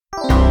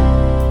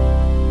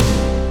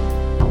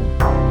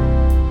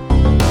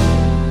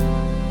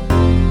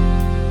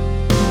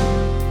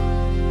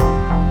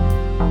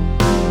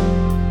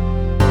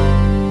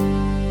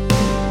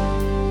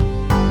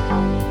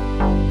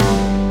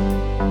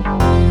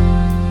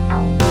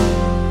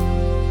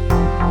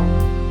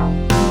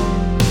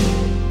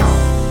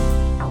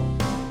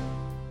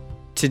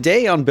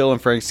Today on Bill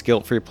and Frank's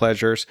Guilt-Free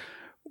Pleasures,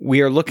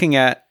 we are looking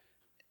at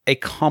a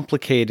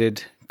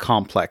complicated,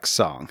 complex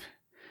song.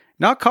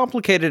 Not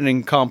complicated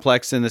and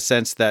complex in the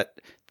sense that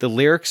the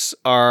lyrics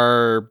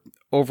are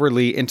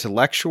overly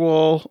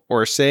intellectual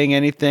or saying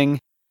anything.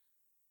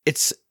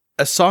 It's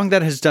a song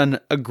that has done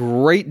a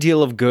great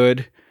deal of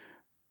good,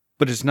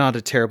 but is not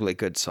a terribly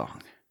good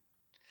song.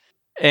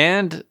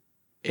 And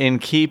in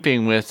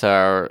keeping with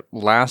our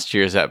last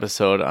year's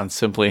episode on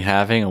simply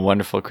having a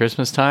wonderful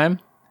Christmas time,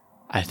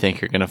 I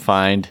think you're going to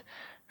find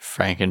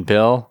Frank and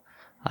Bill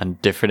on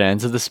different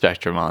ends of the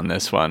spectrum on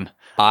this one.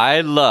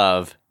 I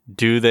love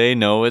Do They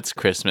Know It's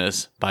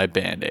Christmas by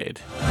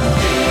Band-Aid.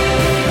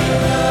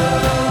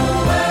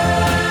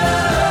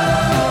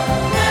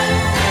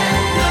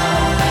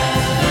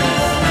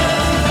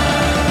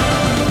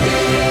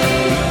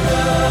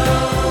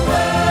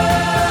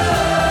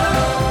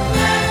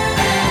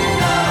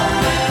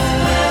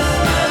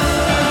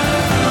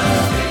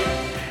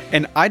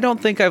 And I don't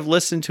think I've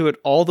listened to it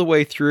all the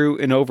way through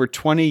in over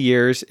 20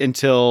 years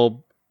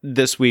until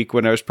this week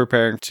when I was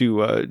preparing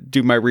to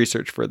do my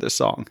research for this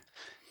song.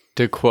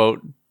 To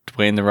quote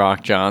Dwayne "The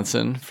Rock"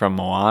 Johnson from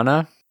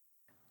Moana,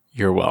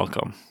 you're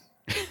welcome.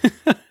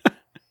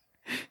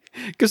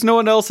 Because no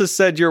one else has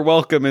said you're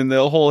welcome in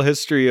the whole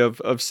history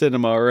of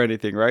cinema or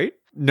anything, right?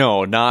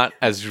 No, not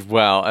as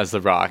well as The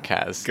Rock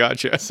has.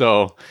 Gotcha.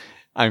 So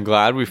I'm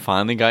glad we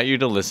finally got you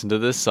to listen to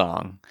this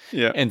song.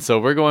 Yeah. And so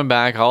we're going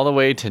back all the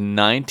way to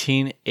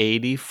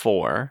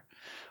 1984,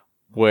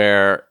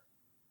 where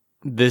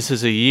this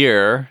is a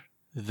year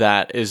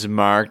that is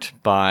marked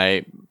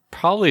by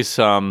probably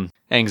some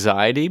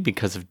anxiety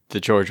because of the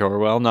George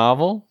Orwell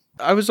novel.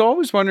 I was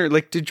always wondering,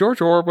 like, did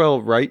George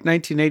Orwell write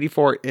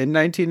 1984 in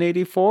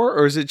 1984,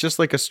 or is it just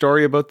like a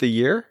story about the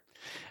year?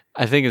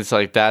 I think it's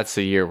like that's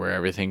the year where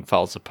everything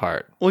falls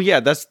apart. Well,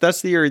 yeah, that's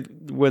the year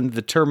when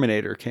The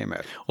Terminator came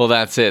out. Well,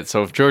 that's it.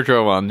 So if George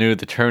Orwell knew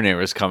The Terminator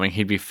was coming,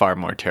 he'd be far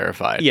more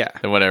terrified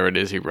than whatever it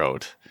is he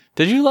wrote.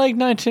 Did you like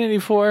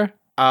 1984?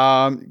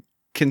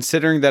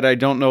 Considering that I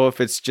don't know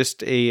if it's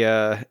just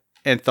a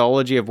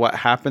anthology of what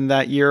happened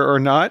that year or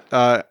not,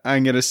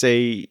 I'm going to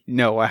say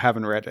no, I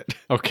haven't read it.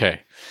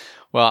 Okay.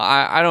 Well,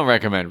 I don't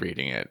recommend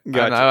reading it.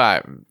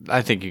 Gotcha.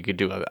 I think you could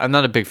do it. I'm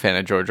not a big fan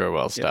of George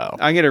Orwell's style.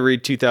 I'm going to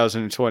read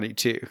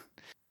 2022.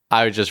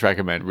 I would just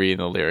recommend reading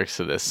the lyrics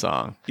to this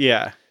song.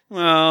 Yeah.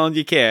 Well,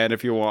 you can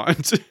if you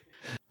want.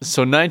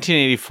 So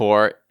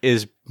 1984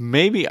 is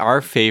maybe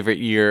our favorite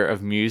year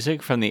of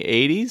music from the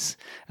 80s.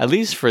 At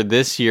least for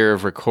this year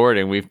of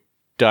recording, we've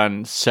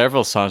done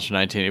several songs from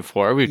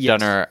 1984. We've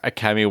done our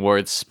Academy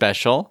Awards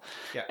special.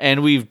 Yeah.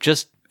 And we've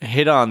just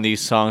hit on these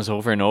songs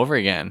over and over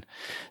again.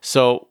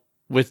 So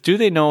with Do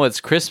They Know It's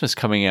Christmas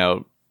coming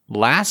out,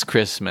 Last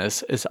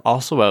Christmas is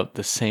also out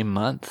the same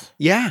month.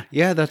 Yeah,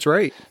 that's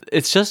right.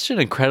 It's just an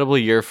incredible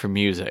year for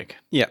music.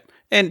 Yeah.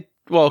 And,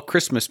 well,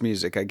 Christmas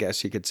music, I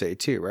guess you could say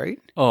too, right?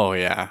 Oh,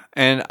 yeah.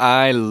 And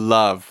I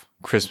love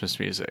Christmas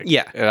music.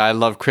 Yeah. And I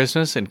love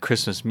Christmas and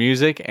Christmas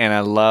music, and I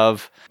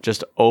love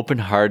just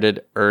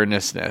open-hearted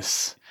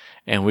earnestness.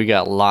 And we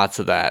got lots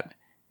of that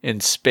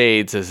in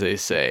spades, as they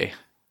say.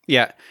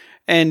 Yeah.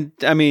 And,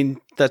 I mean,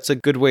 that's a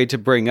good way to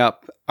bring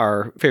up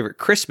our favorite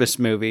Christmas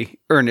movie,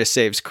 Ernest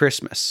Saves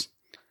Christmas,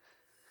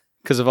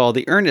 because of all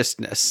the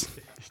earnestness,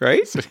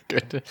 right?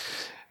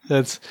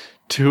 That's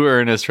two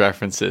earnest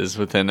references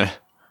within a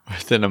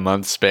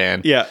month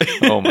span. Yeah.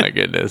 Oh my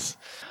goodness.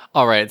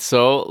 All right,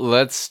 so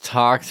let's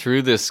talk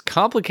through this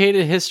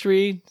complicated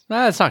history.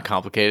 It's not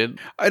complicated.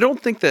 I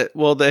don't think that,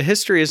 well, the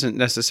history isn't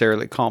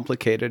necessarily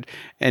complicated,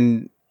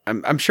 and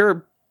I'm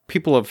sure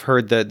people have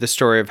heard the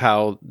story of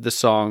how the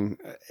song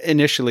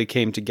initially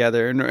came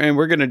together, and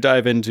we're going to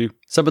dive into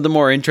some of the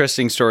more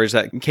interesting stories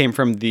that came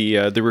from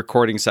the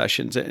recording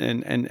sessions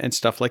and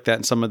stuff like that,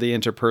 and some of the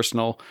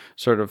interpersonal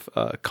sort of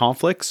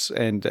conflicts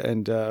and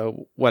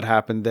what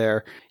happened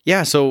there.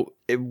 Yeah, so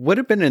it would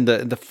have been in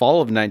the fall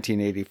of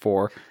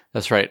 1984.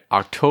 That's right.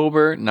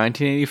 October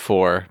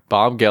 1984,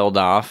 Bob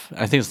Geldof,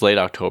 I think it's late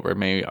October,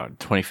 maybe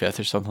 25th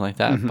or something like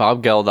that. Mm-hmm.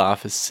 Bob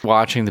Geldof is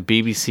watching the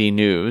BBC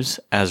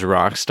News, as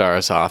rock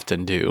stars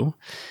often do,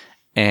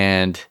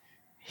 and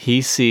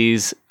he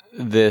sees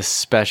this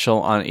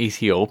special on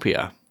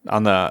Ethiopia,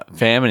 on the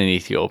famine in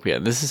Ethiopia.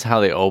 This is how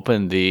they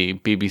opened the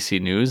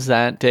BBC News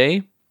that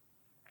day,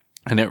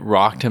 and it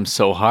rocked him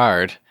so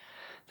hard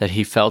that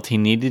he felt he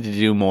needed to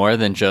do more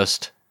than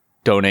just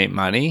donate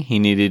money. He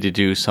needed to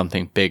do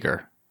something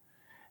bigger.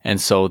 And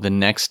so the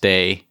next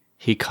day,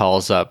 he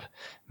calls up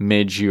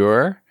Midge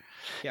Ure.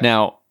 Yeah.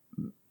 Now,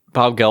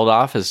 Bob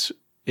Geldof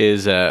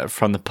is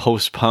from the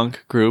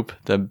post-punk group,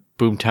 the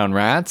Boomtown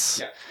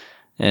Rats. Yeah.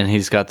 And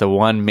he's got the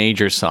one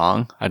major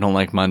song, I Don't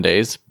Like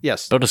Mondays.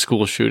 Yes. About a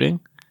school shooting.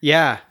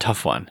 Yeah.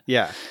 Tough one.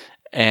 Yeah.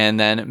 And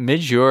then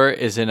Midge Ure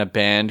is in a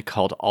band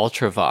called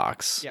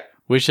Ultravox,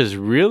 which is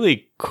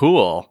really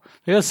cool.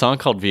 They got a song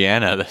called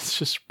Vienna that's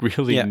just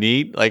really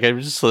neat. Like,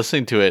 I'm just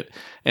listening to it,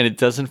 and it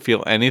doesn't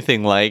feel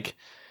anything like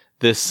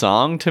this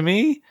song to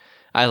me.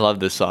 I love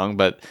this song,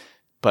 but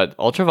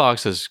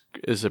Ultravox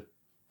is a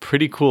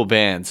pretty cool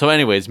band. So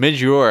anyways,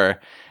 Midge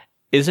Ure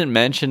isn't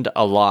mentioned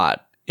a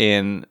lot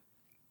in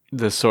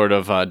the sort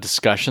of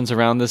discussions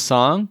around this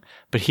song,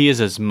 but he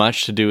has as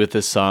much to do with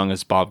this song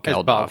as Bob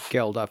Geldof. Bob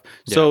Geldof.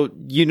 So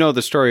you know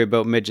the story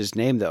about Midge's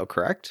name, though,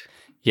 correct?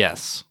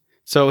 Yes.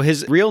 So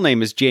his real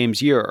name is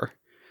James Ure,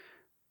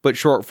 but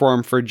short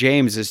form for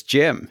James is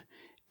Jim,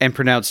 and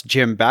pronounced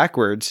Jim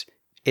backwards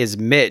is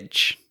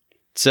Midge.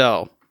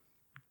 So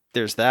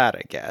there's that,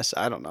 I guess.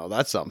 I don't know.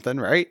 That's something,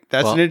 right?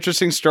 That's an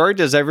interesting story.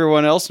 Does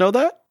everyone else know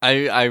that?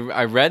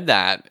 I read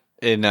that.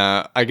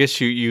 I guess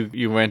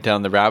you went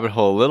down the rabbit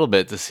hole a little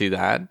bit to see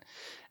that.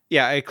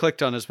 Yeah, I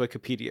clicked on his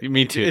Wikipedia.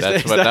 Me too.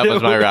 That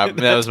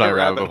was my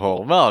rabbit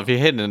hole. Well, if you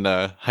hit in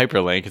a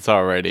hyperlink, it's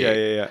already.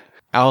 Yeah.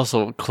 I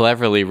also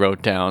cleverly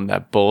wrote down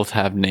that both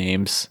have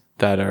names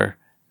that are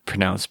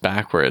pronounced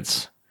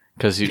backwards,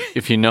 because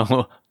if you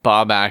know,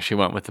 Bob actually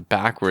went with the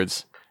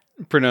backwards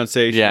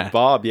pronunciation of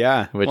Bob.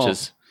 Yeah, which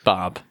is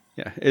Bob.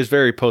 Yeah, it was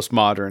very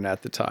postmodern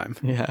at the time.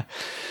 Yeah.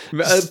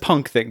 A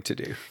punk thing to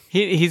do.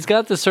 He's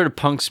got this sort of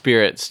punk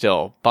spirit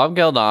still. Bob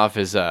Geldof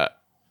is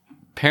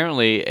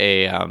apparently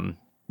a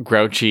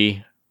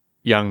grouchy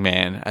young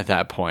man at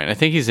that point. I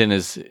think he's in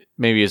his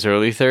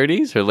early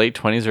 30s or late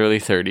 20s, early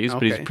 30s,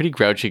 but he's a pretty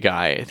grouchy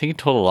guy. I think he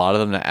told a lot of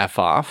them to F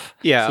off.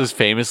 Yeah. This is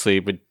famously,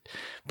 but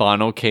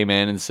Bono came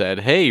in and said,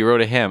 "Hey, you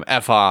wrote a hymn,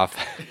 F off."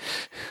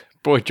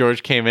 Boy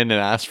George came in and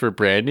asked for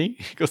brandy.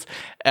 He goes,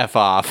 F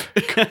off.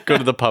 Go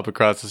to the pub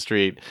across the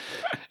street.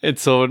 And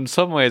so in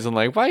some ways, I'm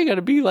like, why you got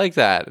to be like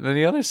that? And then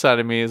the other side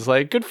of me is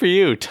like, good for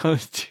you.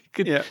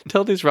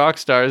 Tell these rock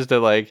stars to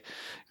like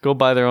go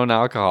buy their own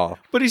alcohol.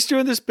 But he's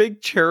doing this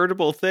big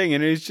charitable thing,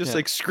 and he's just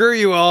like, screw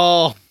you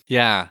all.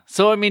 Yeah.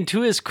 So, I mean,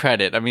 to his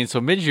credit, so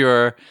Midge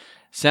Ure,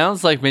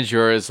 sounds like Midge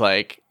Ure is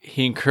like,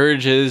 he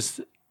encourages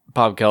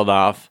Bob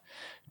Geldof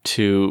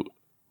to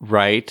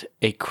write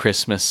a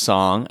Christmas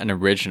song, an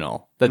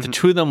original, that the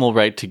two of them will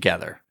write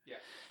together. Yeah.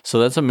 So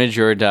that's what Midge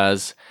Ure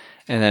does.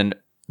 And then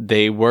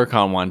they work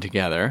on one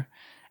together.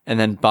 And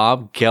then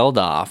Bob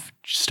Geldof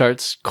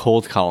starts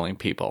cold calling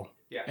people.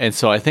 Yeah. And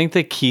so I think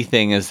the key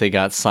thing is they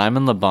got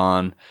Simon Le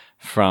Bon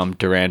from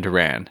Duran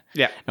Duran.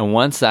 Yeah. And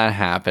once that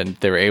happened,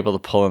 they were able to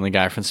pull in the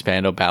guy from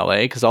Spandau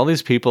Ballet, because all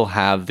these people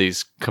have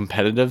these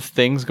competitive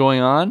things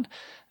going on.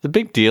 The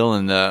big deal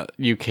in the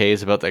UK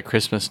is about that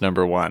Christmas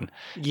 #1.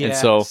 Yes. And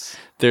so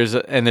there's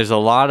a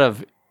lot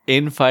of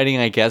infighting,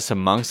 I guess,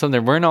 amongst them. They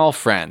weren't all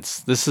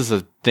friends. This is a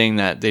thing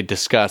that they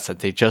discussed, that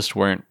they just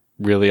weren't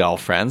really all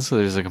friends. So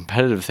there's a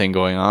competitive thing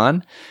going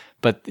on.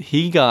 But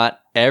he got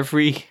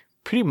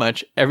pretty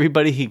much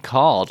everybody he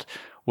called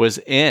was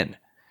in.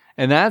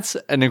 And that's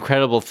an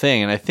incredible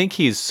thing. And I think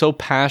he's so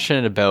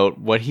passionate about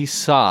what he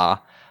saw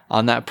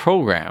on that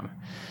program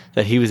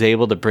that he was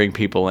able to bring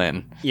people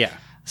in. Yeah.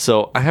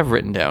 So I have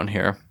written down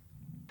here,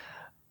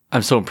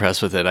 I'm so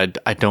impressed with it.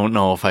 I don't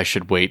know if I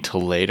should wait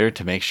till later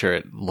to make sure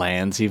it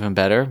lands even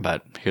better,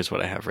 but here's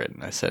what I have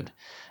written. I said,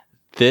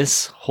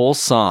 this whole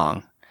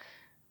song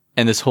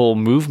and this whole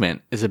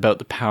movement is about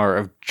the power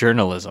of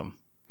journalism.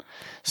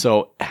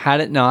 So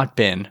had it not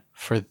been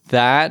for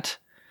that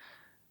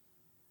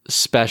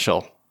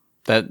special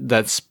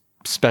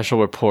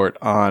report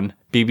on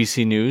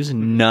BBC News,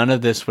 none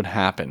of this would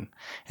happen.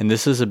 And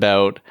this is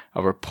about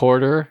a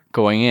reporter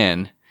going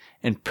in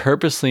and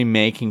purposely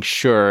making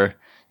sure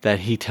that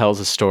he tells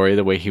a story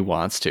the way he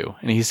wants to.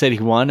 And he said he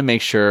wanted to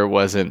make sure it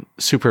wasn't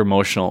super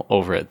emotional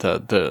over it,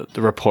 the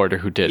reporter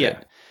who did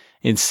it.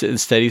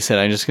 Instead, he said,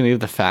 I'm just going to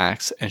give the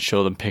facts and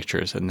show them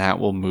pictures, and that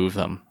will move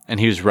them. And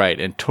he was right,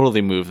 and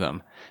totally moved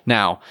them.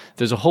 Now,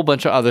 there's a whole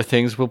bunch of other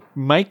things we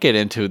might get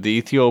into. The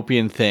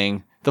Ethiopian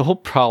thing, the whole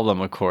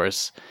problem, of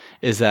course,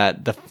 is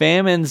that the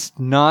famine's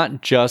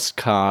not just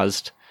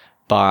caused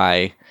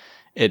by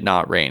it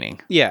not raining.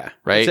 Yeah.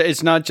 Right?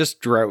 It's not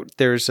just drought.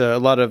 There's a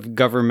lot of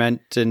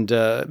government and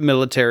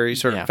military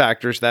sort of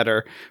factors that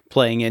are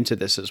playing into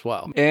this as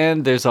well.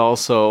 And there's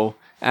also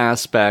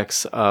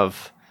aspects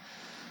of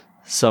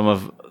some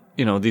of,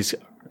 these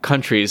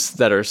countries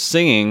that are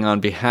singing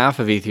on behalf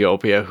of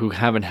Ethiopia who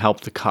haven't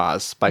helped the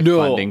cause by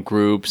funding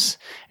groups.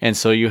 And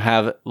so you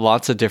have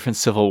lots of different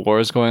civil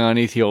wars going on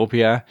in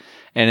Ethiopia,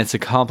 and it's a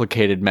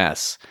complicated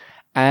mess,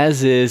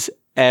 as is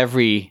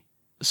every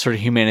sort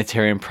of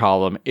humanitarian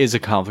problem is a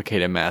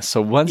complicated mess.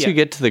 So once you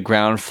get to the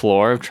ground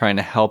floor of trying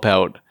to help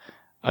out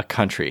a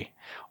country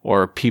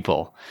or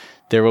people,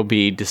 there will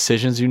be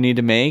decisions you need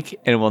to make,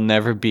 and it will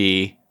never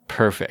be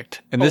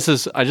perfect. And this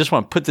is, I just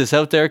want to put this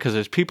out there because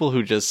there's people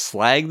who just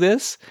slag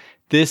this.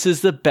 This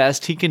is the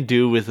best he can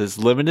do with his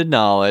limited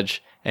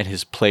knowledge and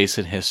his place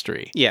in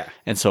history. Yeah.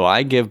 And so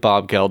I give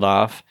Bob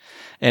Geldof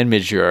and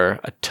Midge Ure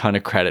a ton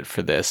of credit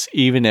for this,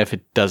 even if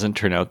it doesn't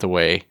turn out the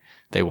way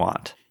they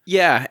want.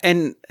 Yeah.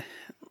 And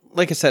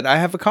like I said, I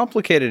have a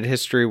complicated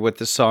history with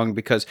this song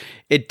because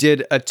it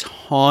did a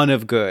ton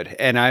of good,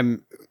 and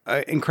I'm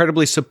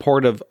incredibly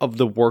supportive of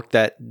the work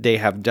that they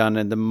have done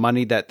and the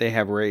money that they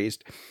have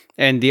raised,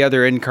 and the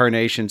other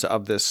incarnations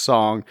of this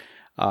song,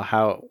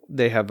 how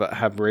they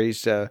have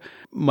raised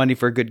money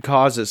for good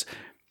causes.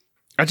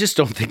 I just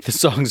don't think the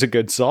song's a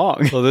good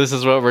song. Well, this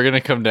is what we're going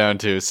to come down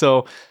to.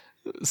 So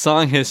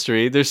song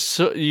history. There's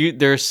so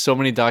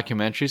many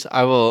documentaries.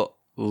 I will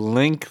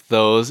link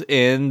those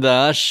in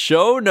the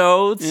show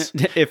notes.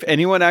 If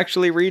anyone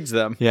actually reads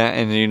them. Yeah,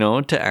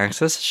 and to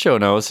access the show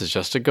notes is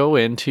just to go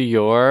into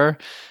your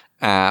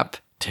app,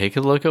 take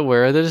a look at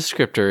where the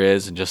descriptor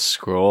is, and just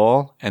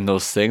scroll. And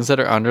those things that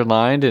are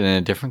underlined and in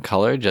a different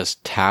color,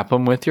 just tap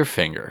them with your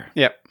finger.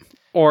 Yep.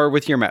 Or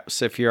with your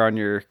mouse if you're on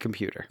your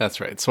computer.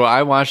 That's right. So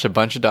I watched a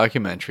bunch of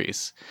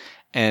documentaries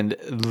and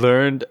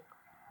learned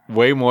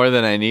way more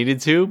than I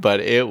needed to, but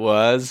it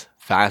was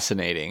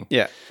fascinating.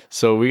 Yeah.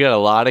 So we got a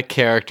lot of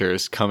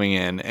characters coming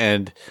in,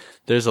 and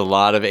there's a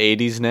lot of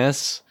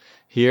 80s-ness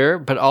here,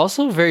 but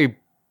also a very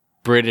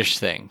British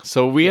thing.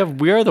 So We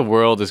Are the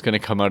World is going to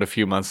come out a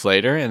few months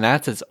later, and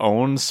that's its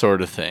own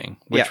sort of thing,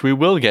 which we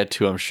will get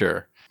to, I'm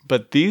sure.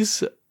 But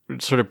these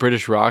sort of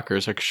British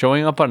rockers are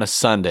showing up on a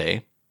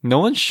Sunday. No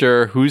one's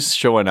sure who's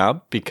showing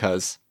up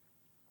because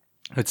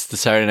it's the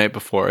Saturday night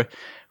before.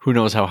 Who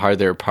knows how hard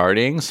they were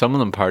partying? Some of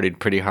them partied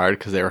pretty hard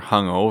because they were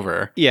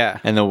hungover. Yeah.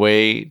 And the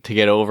way to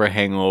get over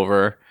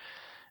hangover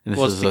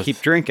was to keep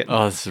drinking.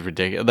 Oh, this is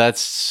ridiculous.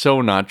 That's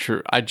so not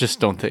true. I just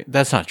don't think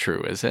that's not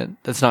true, is it?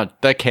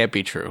 That can't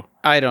be true.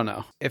 I don't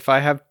know. If I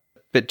have a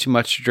bit too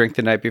much to drink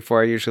the night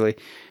before, I usually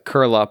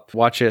curl up,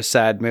 watch a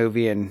sad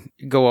movie, and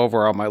go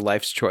over all my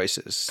life's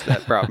choices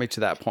that brought me to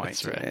that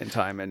point in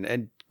time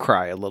and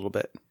cry a little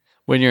bit.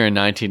 When you're a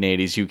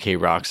 1980s UK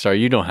rock star,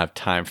 you don't have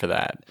time for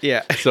that.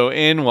 Yeah. So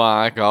in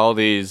walk all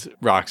these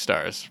rock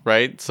stars,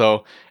 right?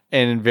 So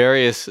in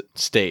various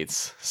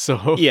states.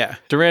 So yeah.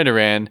 Duran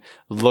Duran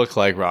look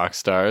like rock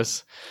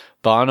stars.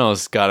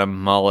 Bono's got a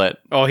mullet.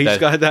 Oh, he's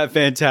got that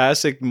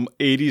fantastic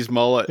 80s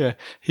mullet. Yeah,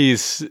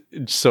 he's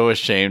so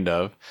ashamed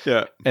of.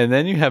 Yeah. And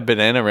then you have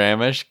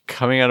Bananarama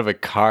coming out of a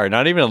car,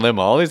 not even a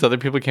limo. All these other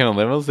people came in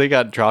limos. They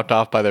got dropped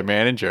off by their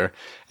manager,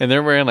 and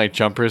they're wearing like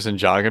jumpers and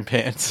jogging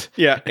pants.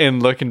 Yeah.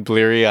 And looking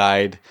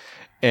bleary-eyed.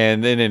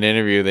 And in an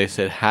interview, they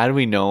said, had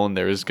we known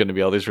there was going to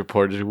be all these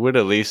reporters, we would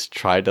at least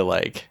try to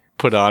like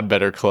put on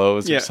better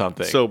clothes or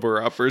something.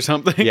 Sober up or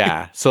something.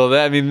 Yeah. So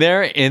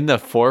they're in the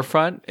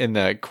forefront in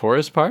the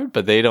chorus part,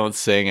 but they don't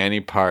sing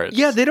any parts.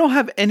 Yeah, they don't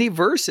have any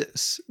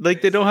verses.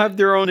 Like they don't have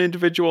their own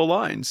individual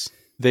lines.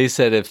 They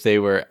said if they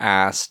were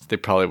asked, they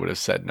probably would have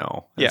said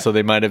no. Yeah. So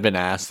they might have been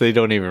asked. They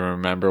don't even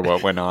remember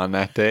what went on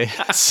that day.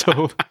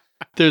 So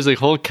there's a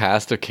whole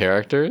cast of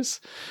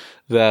characters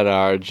that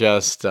are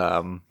just,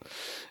 there's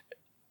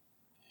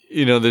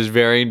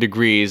varying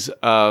degrees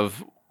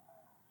of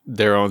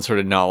their own sort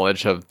of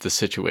knowledge of the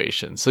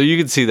situation. So you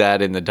can see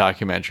that in the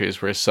documentaries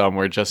where some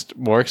were just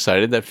more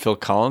excited that Phil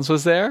Collins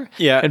was there.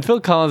 Yeah. And Phil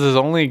Collins is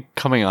only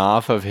coming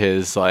off of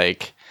his it's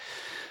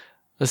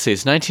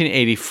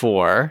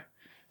 1984.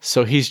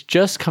 So he's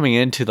just coming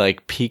into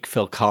like peak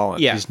Phil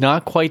Collins. Yeah. He's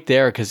not quite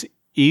there because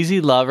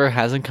Easy Lover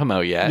hasn't come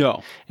out yet.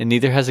 No. And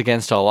neither has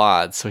Against All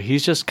Odds. So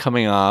he's just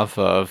coming off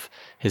of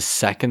his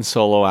second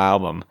solo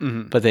album.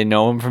 Mm-hmm. But they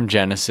know him from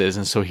Genesis.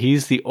 And so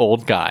he's the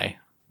old guy,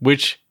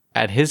 which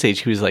at his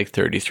age, he was like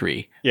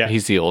 33. Yeah.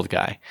 He's the old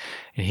guy.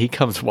 And he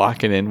comes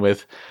walking in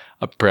with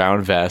a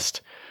brown vest,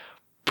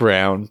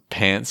 brown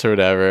pants or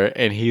whatever.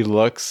 And he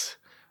looks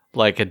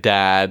like a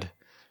dad,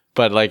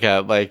 but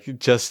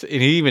and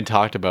he even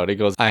talked about it. He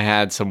goes, I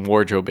had some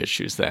wardrobe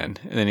issues then.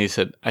 And then he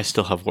said, I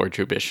still have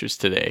wardrobe issues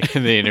today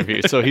in the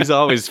interview. So he's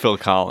always Phil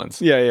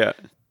Collins. Yeah, yeah.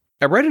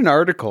 I read an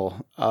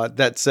article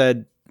that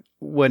said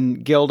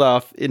when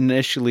Geldof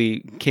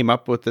initially came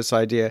up with this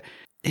idea,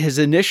 his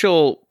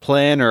initial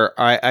plan or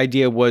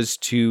idea was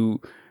to,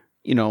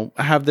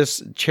 have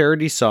this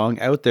charity song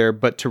out there,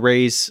 but to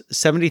raise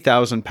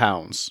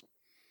 £70,000.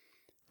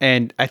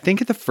 And I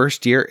think in the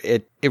first year,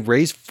 it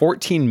raised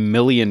 $14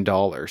 million,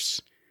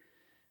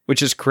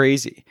 which is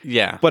crazy.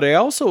 Yeah. But I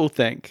also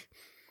think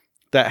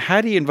that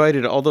had he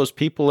invited all those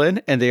people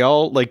in and they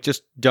all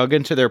just dug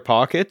into their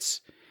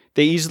pockets,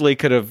 they easily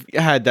could have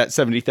had that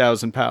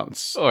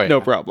 £70,000. Oh, yeah. No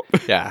problem.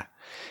 Yeah.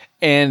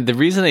 And the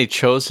reason they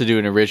chose to do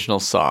an original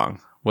song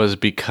was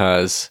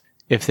because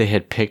if they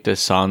had picked a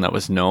song that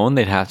was known,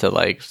 they'd have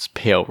to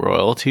pay out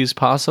royalties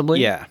possibly.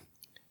 Yeah.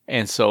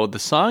 And so the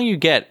song you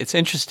get, it's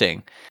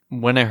interesting.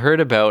 When I heard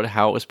about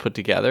how it was put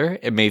together,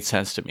 it made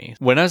sense to me.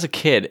 When I was a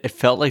kid, it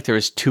felt like there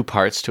was two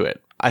parts to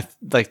it.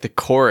 The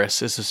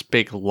chorus is this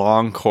big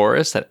long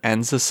chorus that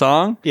ends the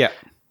song. Yeah.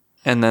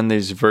 And then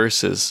these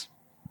verses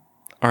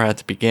are at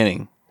the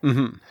beginning.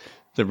 Mm-hmm.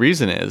 The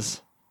reason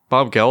is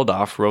Bob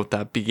Geldof wrote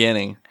that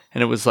beginning.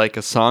 And it was like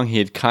a song he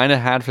had kind of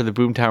had for the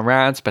Boomtown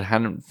Rats, but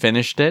hadn't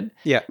finished it.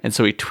 Yeah. And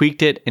so he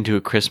tweaked it into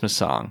a Christmas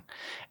song.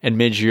 And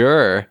Midge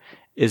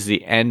is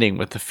the ending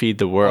with the Feed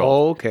the World.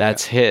 Oh, okay.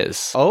 That's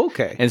his. Oh,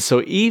 okay. And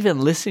so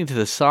even listening to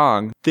the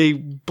song, they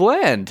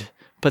blend,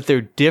 but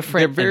they're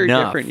different. They're very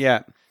different,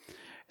 yeah.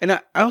 And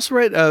I also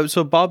read,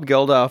 so Bob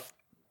Geldof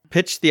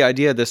pitched the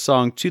idea of this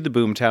song to the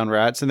Boomtown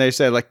Rats, and they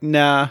said,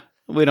 nah,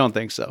 We don't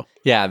think so.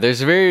 Yeah,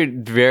 there's very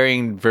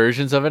varying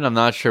versions of it. I'm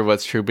not sure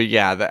what's true, but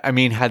yeah, I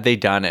mean, had they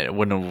done it, it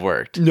wouldn't have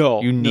worked.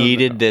 No, you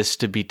needed this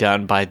to be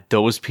done by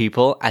those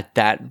people at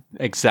that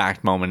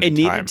exact moment in time.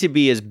 It needed to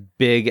be as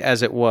big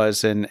as it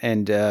was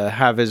and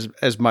have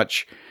as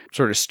much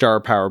sort of star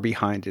power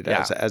behind it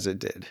as it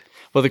did.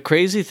 Well, the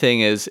crazy thing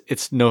is,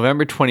 it's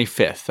November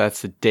 25th.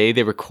 That's the day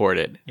they record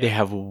it. Yeah. They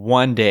have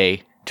 1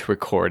 day to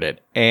record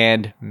it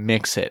and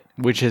mix it,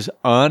 which is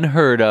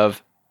unheard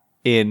of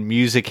in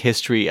music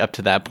history up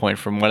to that point,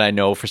 from what I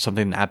know, for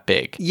something that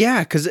big.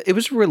 Yeah, because it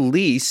was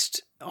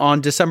released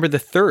on December the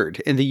 3rd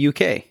in the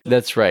UK.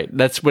 That's right.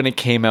 That's when it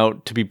came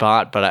out to be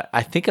bought, but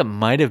I think it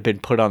might have been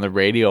put on the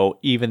radio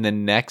even the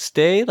next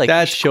day. Like,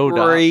 that's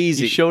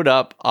crazy. He showed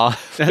up.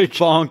 That's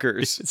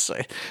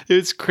bonkers.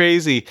 It's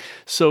crazy.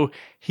 So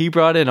he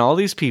brought in all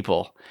these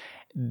people.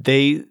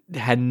 They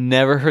had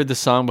never heard the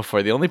song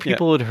before. The only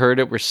people who had heard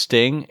it were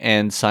Sting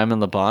and Simon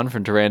Le Bon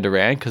from Duran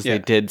Duran, because they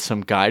did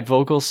some guide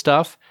vocal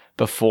stuff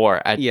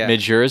before at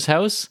Midge Ure's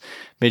house.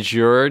 Midge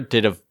Ure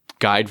did a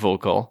guide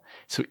vocal.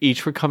 So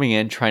each were coming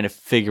in trying to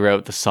figure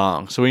out the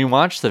song. So when you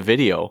watch the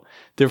video,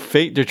 they're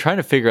trying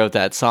to figure out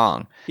that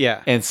song.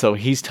 Yeah. And so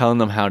he's telling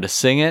them how to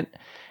sing it,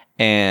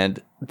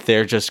 and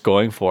they're just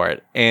going for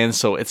it. And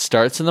so it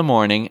starts in the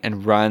morning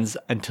and runs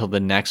until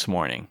the next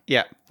morning.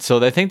 Yeah. So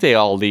they think they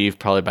all leave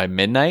probably by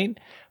midnight,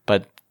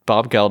 but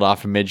Bob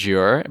Geldof and Midge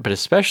Ure, but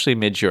especially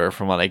Midge Ure,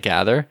 from what I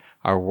gather,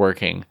 are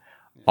working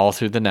all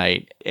through the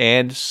night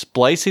and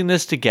splicing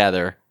this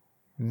together,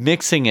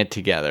 mixing it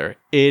together.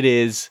 It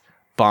is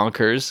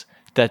bonkers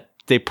that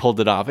they pulled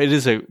it off. It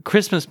is a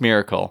Christmas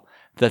miracle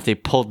that they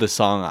pulled the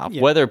song off.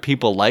 Yeah. Whether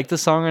people like the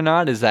song or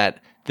not, is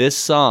that this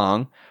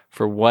song,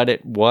 for what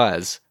it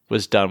was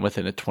done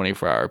within a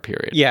 24-hour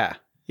period. Yeah,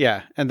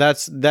 yeah, and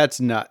that's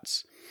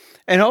nuts.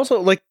 And also,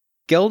 like,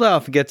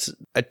 Geldof gets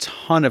a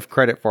ton of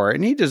credit for it,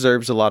 and he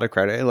deserves a lot of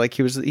credit. Like,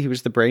 he was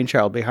the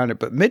brainchild behind it.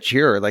 But Midge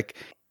Ure, like,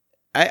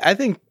 I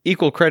think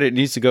equal credit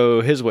needs to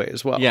go his way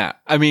as well. Yeah,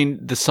 I mean,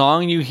 the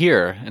song you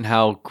hear and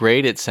how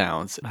great it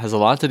sounds has a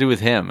lot to do with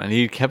him, and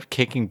he kept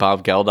kicking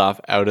Bob Geldof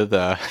out of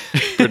the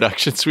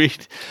production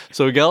suite.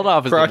 So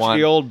Geldof is the one.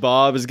 The old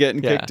Bob is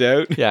getting kicked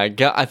out. Yeah,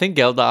 I think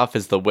Geldof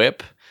is the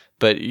whip,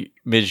 but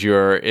Midge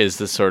Ure is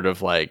the sort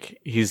of, like,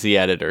 he's the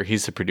editor,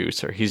 he's the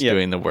producer, he's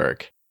doing the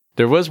work.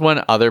 There was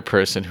one other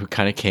person who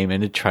kind of came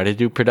in to try to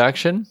do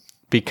production,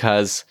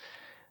 because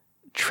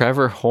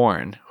Trevor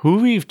Horn,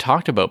 who we've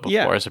talked about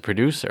before as a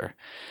producer,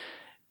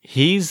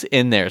 he's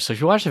in there. So if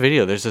you watch the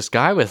video, there's this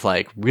guy with,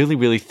 like, really,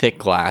 really thick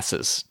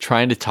glasses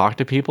trying to talk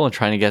to people and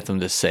trying to get them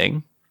to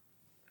sing.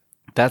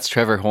 That's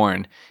Trevor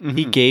Horn. Mm-hmm.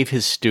 He gave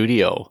his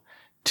studio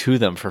to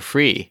them for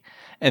free,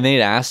 and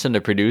they'd asked him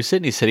to produce it,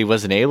 and he said he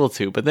wasn't able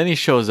to. But then he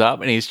shows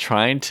up and he's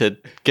trying to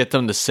get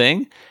them to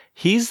sing.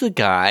 He's the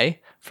guy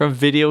from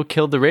Video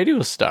Killed the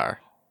Radio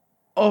Star.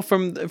 Oh,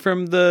 from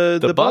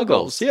the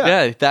Buggles.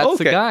 Yeah, that's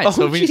the guy.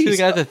 So when you see the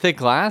guy with the thick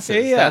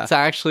glasses, that's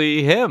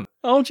actually him.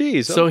 Oh,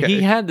 geez. So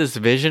he had this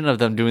vision of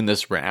them doing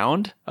this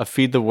round of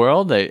Feed the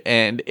World,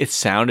 and it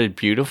sounded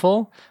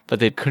beautiful, but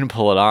they couldn't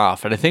pull it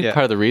off. And I think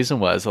part of the reason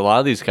was a lot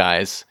of these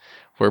guys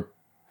were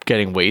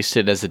getting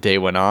wasted as the day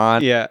went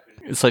on. Yeah.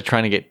 It's like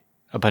trying to get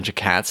a bunch of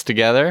cats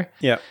together.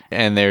 Yeah.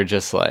 And they're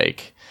just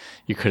like,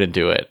 you couldn't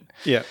do it.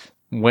 Yeah.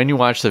 When you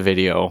watch the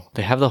video,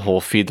 they have the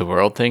whole Feed the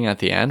World thing at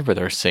the end where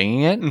they're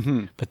singing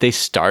it, but they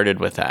started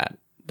with that.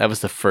 That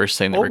was the first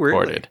thing they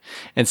recorded.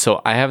 Really? And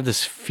so I have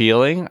this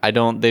feeling,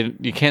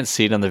 you can't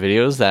see it on the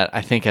videos, that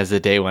I think as the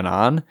day went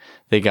on,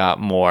 they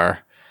got more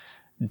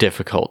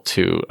difficult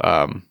to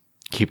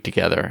keep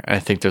together. And I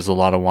think there's a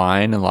lot of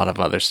wine and a lot of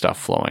other stuff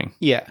flowing.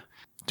 Yeah.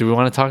 Do we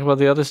want to talk about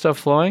the other stuff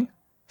flowing?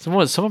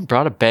 Someone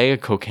brought a bag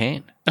of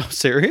cocaine. Oh,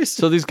 serious?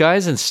 So these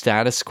guys in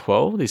Status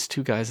Quo, these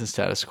two guys in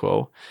Status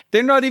Quo,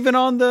 they're not even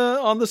on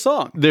the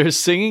song. They're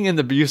singing in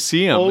the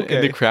museum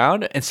in the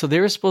crowd, and so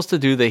they were supposed to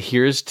do the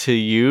 "Here's to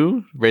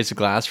You," raise a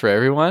glass for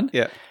everyone.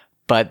 Yeah,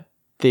 but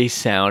they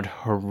sound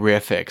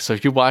horrific. So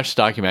if you watch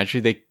the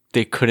documentary,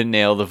 they couldn't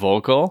nail the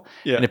vocal.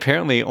 Yeah. And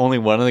apparently only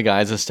one of the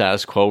guys in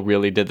Status Quo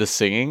really did the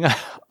singing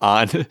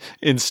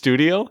in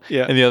studio.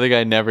 Yeah. And the other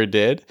guy never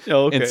did.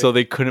 Oh, okay. And so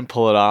they couldn't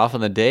pull it off on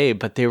the day,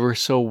 but they were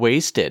so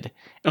wasted.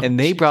 And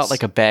they brought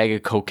like a bag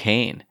of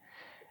cocaine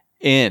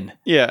in.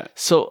 Yeah.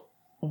 So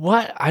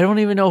what? I don't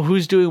even know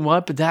who's doing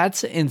what, but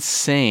that's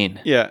insane.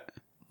 Yeah.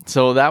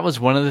 So that was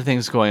one of the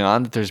things going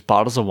on, that there's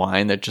bottles of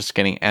wine that are just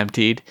getting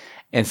emptied.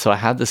 And so I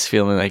had this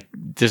feeling like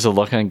there's a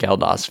look on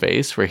Geldof's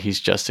face where he's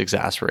just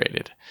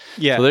exasperated.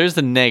 Yeah. So there's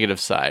the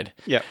negative side.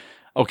 Yeah.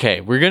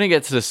 Okay, we're going to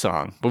get to the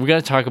song, but we got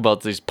to talk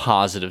about these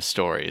positive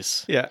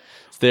stories. Yeah.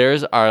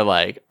 There's our,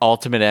 like,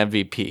 ultimate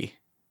MVP.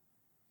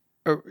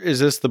 Is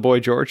this the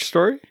Boy George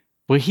story?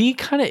 Well, he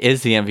kind of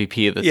is the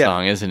MVP of the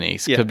song, isn't he?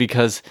 Yeah.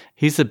 Because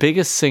he's the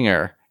biggest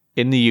singer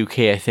in the UK,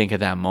 I think, at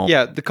that moment.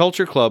 Yeah, the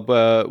Culture Club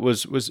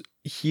was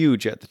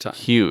huge at the time.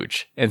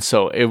 Huge. And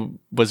so it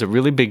was a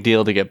really big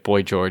deal to get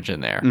Boy George in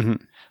there.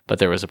 Mm-hmm. But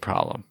there was a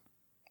problem.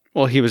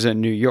 Well, he was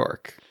in New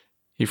York.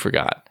 He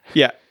forgot.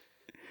 Yeah.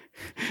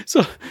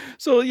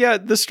 So yeah,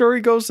 the story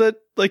goes that,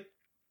 like,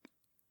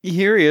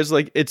 here he is,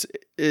 like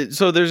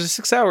so there's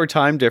a 6-hour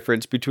time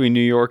difference between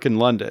New York and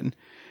London.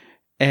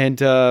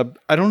 And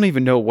I don't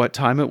even know what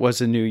time it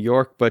was in New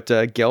York, but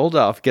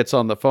Geldof gets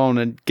on the phone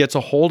and gets a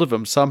hold of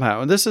him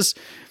somehow. And this is,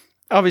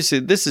 obviously,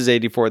 this is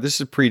 84.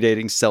 This is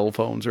predating cell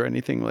phones or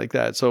anything like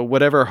that. So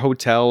whatever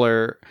hotel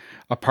or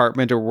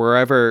apartment or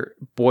wherever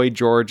Boy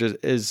George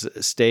is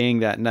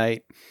staying that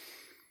night,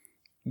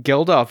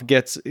 Geldof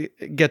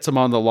gets him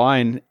on the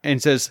line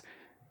and says,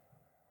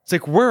 it's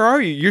like, where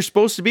are you? You're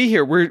supposed to be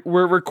here.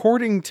 We're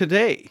recording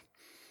today.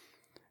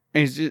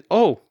 And he's just,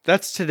 oh,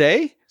 that's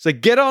today? It's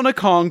like, get on a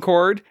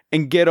Concorde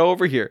and get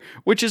over here,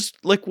 which is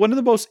like one of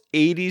the most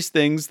 80s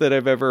things that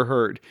I've ever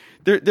heard.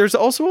 There's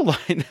also a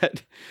line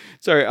that,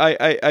 sorry,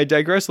 I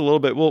digress a little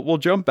bit. We'll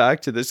jump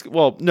back to this.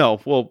 Well, no,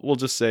 we'll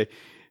just say,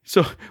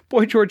 so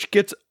Boy George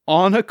gets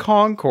on a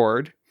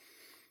Concorde,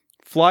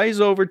 flies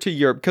over to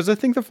Europe, because I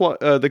think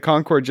the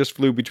Concorde just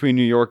flew between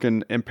New York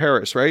and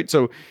Paris, right?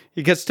 So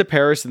he gets to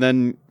Paris and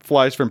then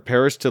flies from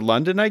Paris to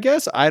London, I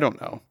guess? I don't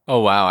know.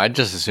 Oh, wow. I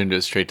just assumed it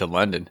was straight to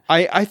London.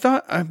 I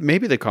thought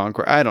maybe the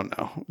Concorde. I don't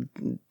know.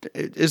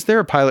 Is there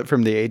a pilot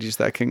from the 80s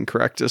that can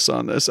correct us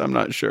on this? I'm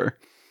not sure.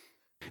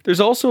 There's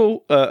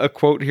also a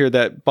quote here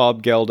that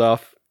Bob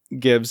Geldof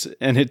gives,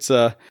 and it's,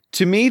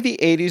 to me, the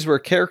 80s were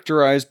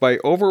characterized by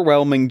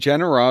overwhelming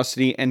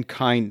generosity and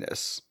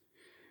kindness.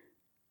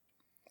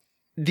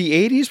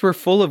 The 80s were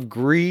full of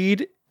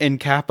greed and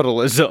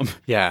capitalism.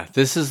 Yeah,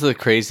 this is the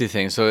crazy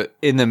thing. So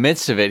in the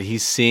midst of it,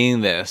 he's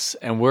seeing this,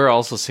 and we're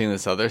also seeing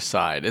this other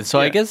side. And so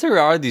I guess there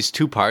are these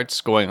two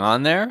parts going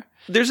on there.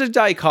 There's a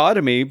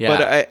dichotomy,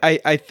 but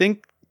I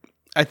think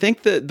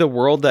that the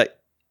world that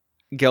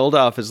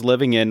Geldof is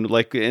living in,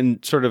 like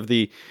in sort of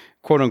the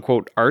quote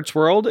unquote arts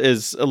world,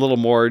 is a little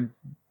more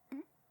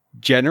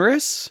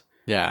generous,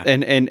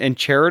 and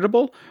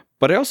charitable.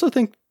 But I also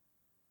think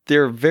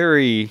they're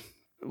very,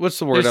 what's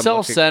the word? They're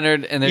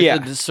self-centered, and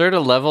there's a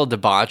certain level of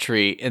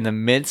debauchery in the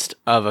midst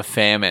of a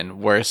famine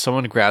where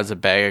someone grabs a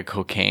bag of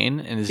cocaine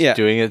and is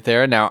doing it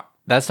there. Now,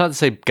 that's not to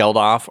say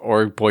Geldof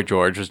or Boy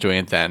George was doing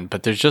it then,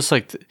 but there's just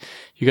like,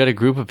 you got a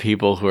group of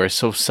people who are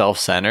so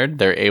self-centered,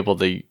 they're able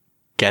to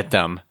get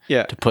them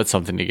to put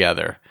something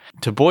together.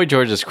 To Boy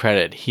George's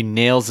credit, he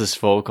nails this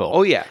vocal.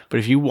 Oh, yeah. But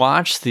if you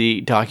watch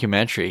the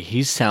documentary,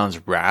 he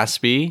sounds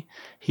raspy.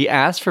 He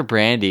asked for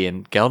brandy,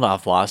 and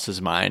Geldof lost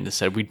his mind and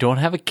said, we don't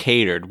have a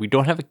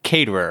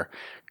caterer.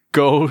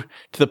 Go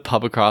to the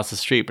pub across the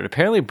street. But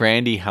apparently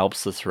brandy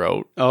helps the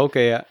throat. Oh,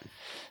 okay, yeah.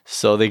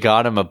 So they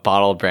got him a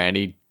bottle of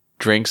brandy,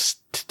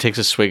 takes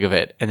a swig of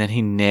it, and then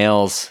he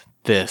nails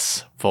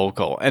this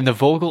vocal. And the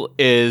vocal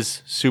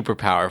is super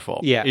powerful.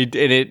 Yeah. And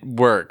it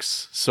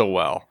works so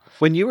well.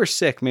 When you were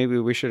sick, maybe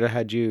we should have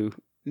had you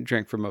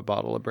drink from a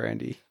bottle of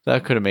brandy.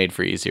 That could have made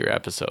for easier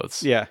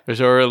episodes. Yeah.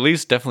 Or at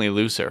least definitely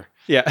looser.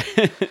 Yeah.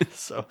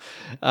 So,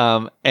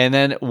 and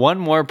then one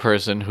more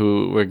person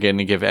who we're going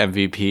to give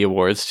MVP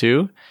awards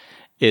to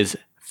is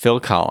Phil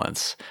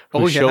Collins,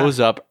 who shows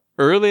up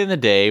early in the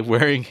day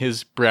wearing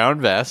his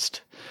brown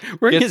vest.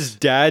 Wearing his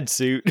dad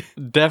suit.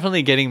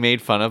 Definitely getting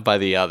made fun of by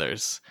the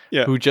others.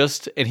 Yeah.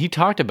 And he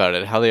talked about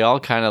it, how they all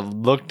kind of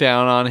looked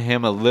down on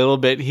him a little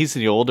bit. He's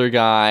the older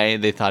guy.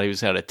 They thought he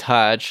was out of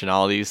touch and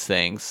all these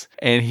things.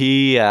 And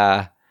he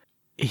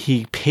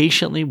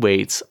patiently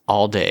waits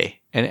all day.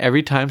 And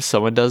every time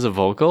someone does the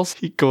vocals,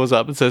 he goes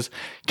up and says,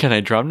 can I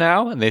drum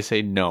now? And they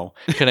say, no.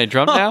 Can I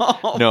drum now?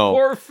 No.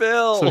 Poor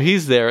Phil. So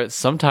he's there at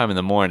some time in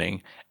the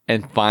morning.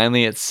 And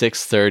finally at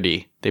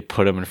 6:30, they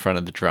put him in front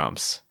of the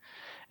drums.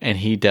 And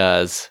he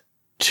does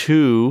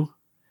 2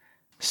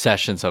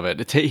 sessions of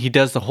it. He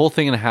does the whole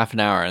thing in a half an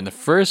hour. And the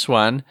first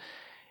one,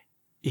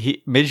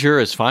 Midge Ure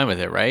is fine with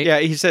it, right? Yeah,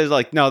 he says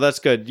like, no, that's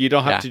good. You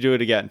don't have to do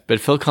it again. But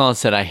Phil Collins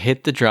said, I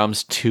hit the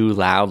drums too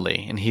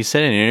loudly. And he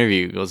said in an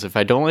interview, he goes, if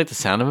I don't like the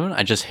sound of them,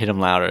 I just hit them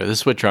louder. This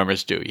is what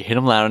drummers do. You hit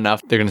them loud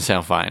enough, they're going to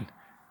sound fine.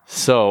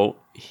 So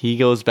he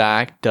goes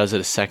back, does it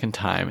a second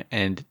time,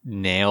 and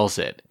nails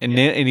it. And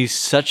he's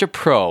such a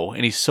pro,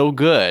 and he's so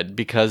good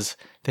because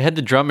they had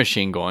the drum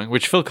machine going,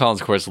 which Phil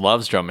Collins, of course,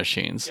 loves drum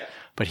machines. Yeah.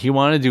 But he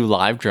wanted to do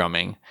live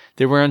drumming.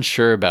 They were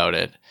unsure about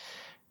it.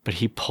 But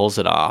he pulls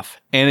it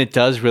off. And it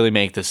does really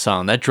make the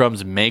song. That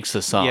drums makes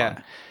the song.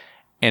 Yeah.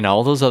 And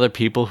all those other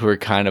people who are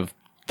kind of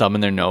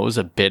thumbing their nose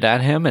a bit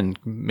at him and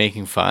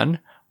making fun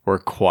were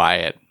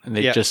quiet. And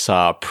they just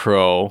saw a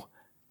pro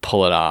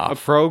pull it off. A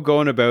pro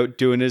going about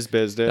doing his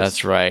business.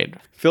 That's right.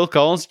 Phil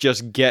Collins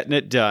just getting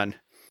it done.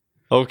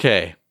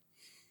 Okay.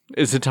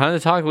 Is it time to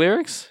talk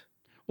lyrics?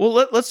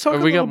 Well, let's talk a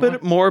little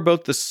bit more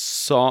about the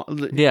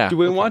song. Yeah. Do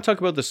we want to talk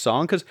about the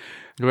song? Because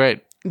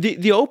right.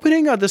 The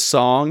opening of the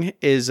song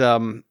is,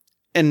 and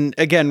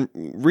again,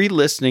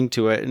 re-listening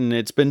to it, and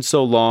it's been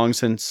so long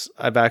since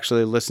I've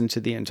actually listened to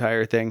the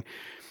entire thing.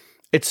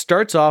 It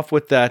starts off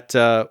with that,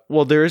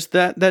 there's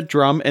that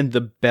drum and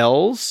the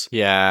bells.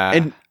 Yeah.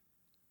 And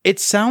it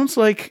sounds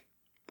like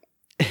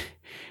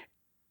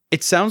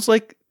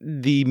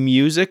the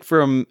music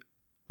from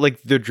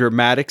like the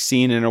dramatic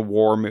scene in a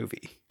war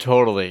movie.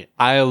 Totally.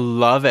 I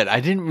love it. I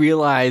didn't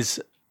realize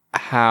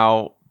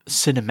how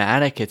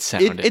cinematic it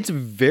sounded. It's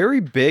very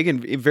big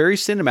and very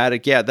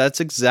cinematic. Yeah, that's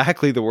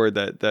exactly the word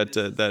that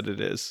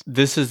it is.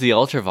 This is the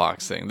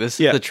Ultravox thing. This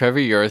is the Trevor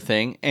Ure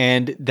thing.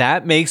 And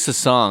that makes the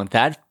song,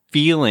 that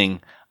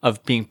feeling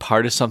of being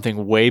part of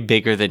something way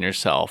bigger than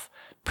yourself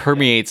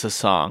permeates a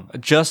song.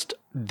 Just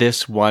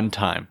this one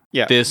time.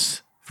 Yeah.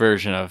 This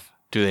version of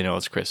Do They Know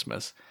It's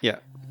Christmas? Yeah.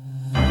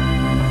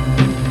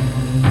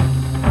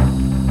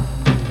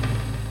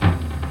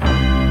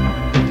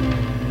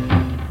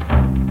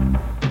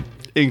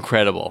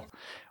 Incredible.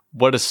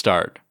 What a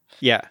start.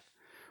 Yeah.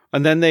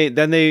 And then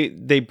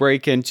they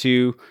break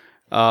into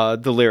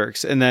the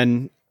lyrics, and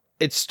then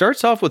it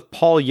starts off with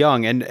Paul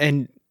Young,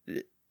 and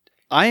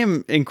I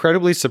am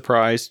incredibly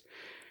surprised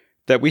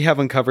that we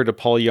haven't covered a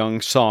Paul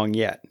Young song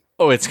yet.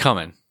 Oh, it's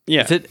coming.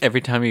 Yeah. Is it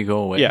every time you go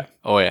away? Yeah.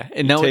 Oh yeah.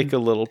 And now take a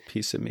little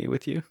piece of me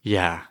with you.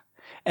 Yeah.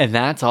 And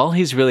that's all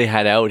he's really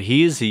had out.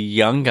 He is a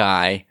young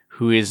guy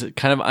who is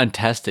kind of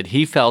untested.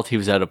 He felt he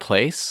was out of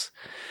place,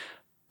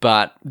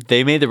 but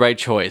they made the right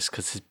choice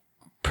because his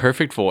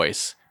perfect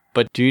voice.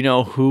 But do you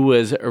know who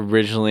was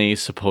originally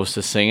supposed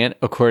to sing it,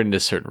 according to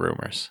certain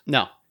rumors?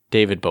 No.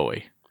 David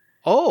Bowie.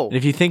 Oh. And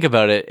if you think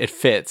about it, it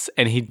fits.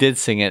 And he did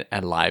sing it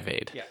at Live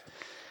Aid. Yeah.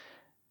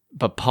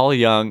 But Paul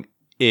Young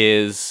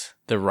is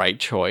the right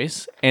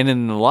choice. And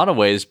in a lot of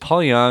ways,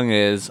 Paul Young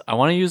is, I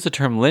want to use the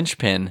term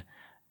linchpin,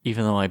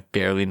 even though I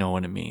barely know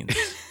what it means.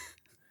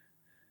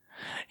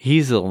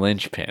 He's the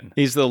linchpin.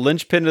 He's the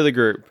linchpin of the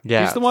group.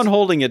 Yeah. He's the one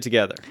holding it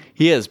together.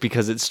 He is,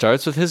 because it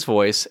starts with his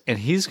voice, and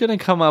he's going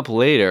to come up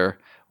later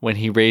when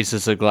he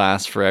raises a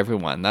glass for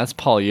everyone. That's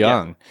Paul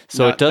Young. Yeah.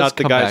 So it does not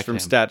the come guys back from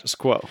to him. Status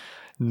Quo.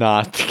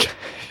 Not the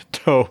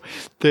no,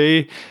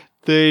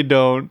 they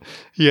don't.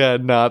 Yeah,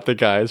 not the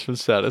guys from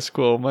Status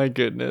Quo. My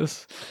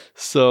goodness.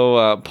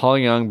 So Paul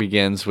Young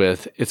begins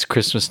with, "It's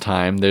Christmas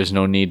time. There's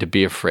no need to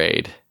be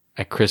afraid.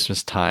 At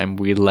Christmas time,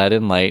 we let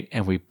in light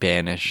and we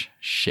banish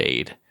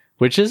shade,"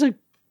 which is a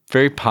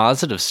very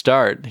positive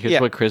start.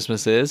 Here's what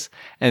Christmas is.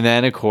 And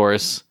then, of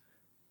course,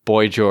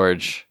 Boy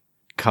George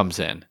comes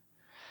in.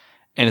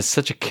 And it's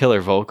such a killer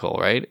vocal,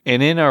 right?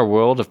 "And in our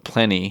world of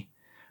plenty,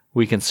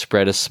 we can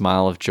spread a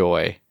smile of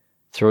joy.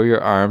 Throw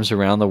your arms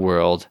around the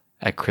world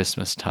at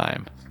Christmas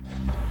time."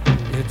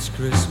 It's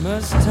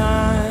Christmas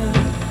time.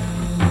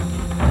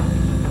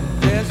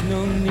 There's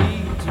no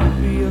need to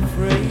be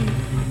afraid.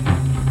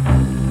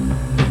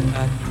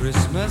 At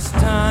Christmas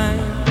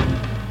time,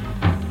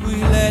 we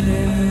let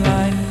in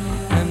light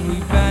and we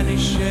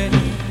banish shade.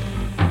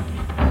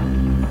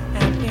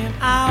 And in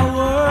our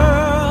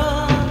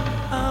world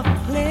of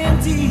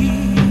plenty,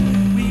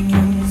 we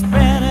can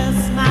spread a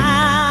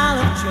smile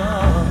of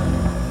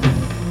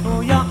joy.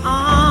 Throw your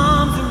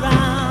arms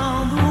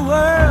around the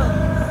world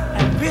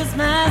at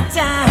Christmas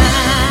time.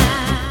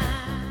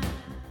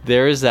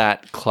 There is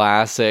that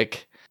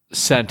classic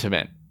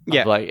sentiment.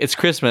 Yeah. Like, it's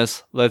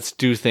Christmas, let's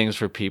do things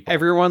for people.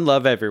 Everyone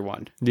love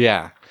everyone.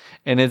 Yeah.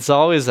 And it's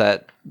always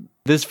that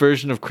this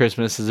version of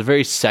Christmas is a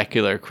very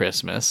secular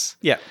Christmas.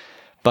 Yeah.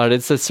 But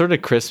it's a sort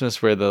of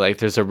Christmas where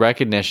there's a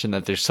recognition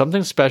that there's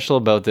something special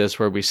about this,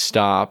 where we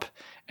stop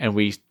and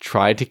we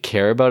try to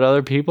care about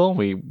other people.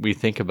 We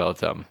think about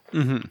them.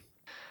 Mm-hmm.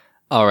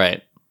 All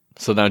right.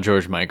 So now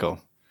George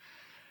Michael.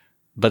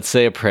 "But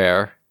say a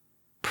prayer.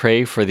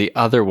 Pray for the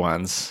other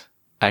ones.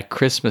 At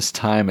Christmas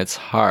time, it's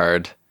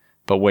hard,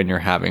 but when you're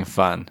having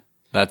fun."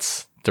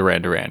 That's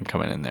Duran Duran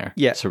coming in there.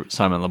 Yeah. So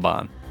Simon Le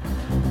Bon.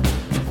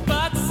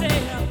 But say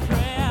a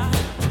prayer.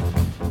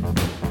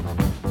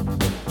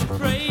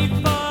 Pray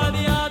for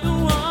the other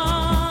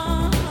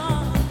ones.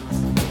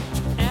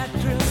 At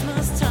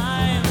Christmas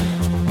time,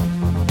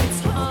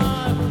 it's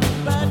hard,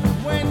 but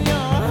when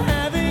you're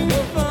having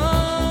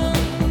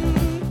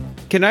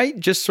fun. Can I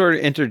just sort of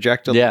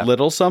interject a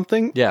little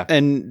something? Yeah.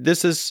 And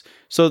this is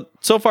so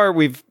far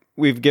we've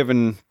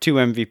given 2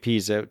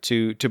 MVPs out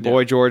to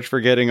Boy George for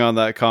getting on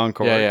that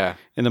Concorde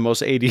in the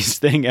most 80s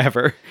thing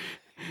ever.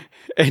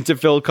 And to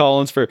Phil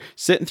Collins for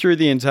sitting through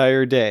the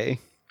entire day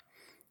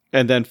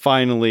and then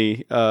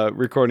finally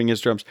recording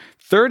his drums.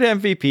 Third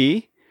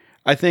MVP,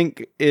 I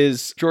think,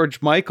 is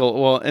George Michael,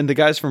 well, and the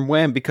guys from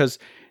Wham, because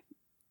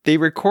they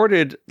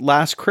recorded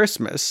Last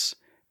Christmas,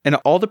 and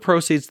all the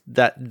proceeds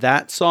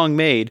that song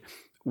made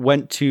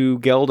went to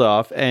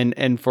Geldof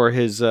and for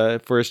his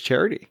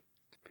charity.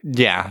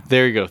 Yeah,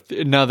 there you go.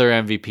 Another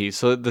MVP.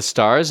 So the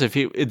Stars, if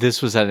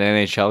this was at an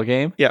NHL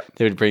game,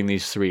 they would bring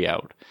these 3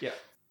 out. Yeah.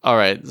 All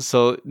right,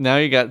 so now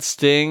you got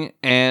Sting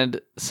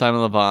and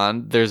Simon Le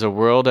Bon. There's a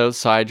world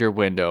outside your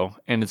window,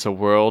 and it's a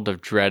world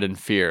of dread and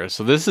fear.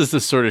 So this is the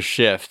sort of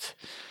shift.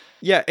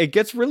 Yeah, it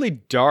gets really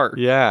dark.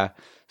 Yeah.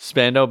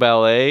 Spandau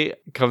Ballet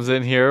comes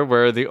in here,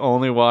 where the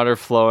only water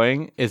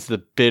flowing is the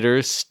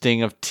bitter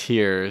sting of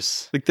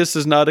tears. Like, this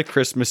is not a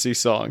Christmassy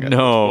song at this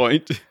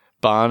point.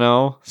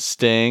 Bono,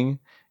 Sting,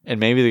 and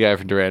maybe the guy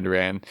from Duran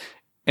Duran.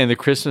 And the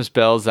Christmas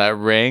bells that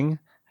ring,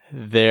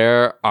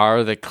 there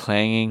are the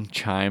clanging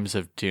chimes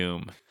of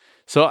doom.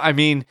 So, I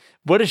mean,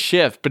 what a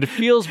shift, but it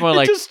feels more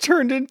like... It just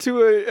turned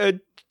into a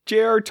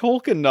J.R.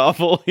 Tolkien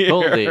novel here.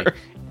 Totally.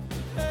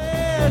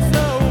 There's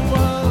a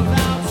world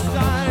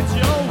outside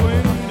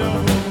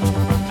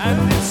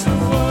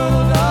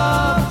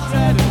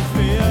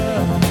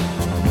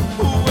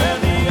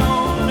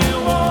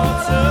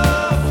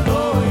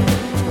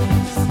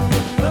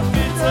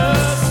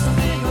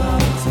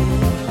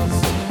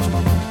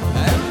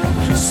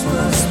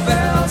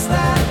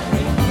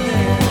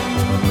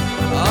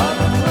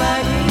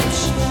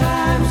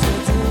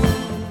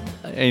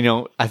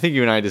And, I think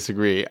you and I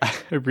disagree. I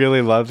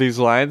really love these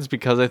lines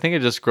because I think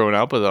I've just grown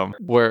up with them.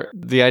 Where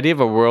the idea of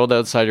a world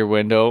outside your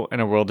window and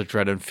a world of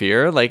dread and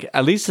fear, like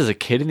at least as a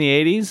kid in the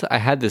 80s, I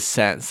had this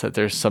sense that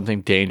there's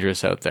something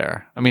dangerous out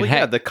there. I mean, Well,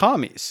 yeah, the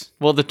commies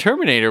well, the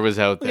Terminator was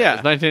out there. Yeah.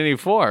 It was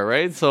 1984,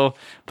 right? So,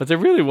 but there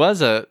really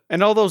was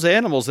and all those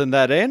animals in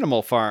that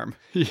animal farm.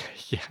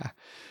 yeah.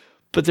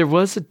 But there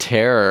was a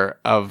terror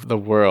of the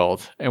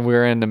world, and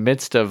we're in the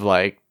midst of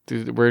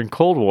we're in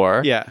Cold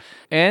War. Yeah.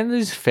 And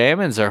these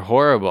famines are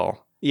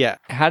horrible. Yeah.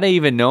 Had I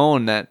even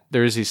known that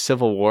there's these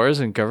civil wars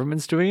and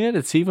governments doing it,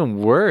 it's even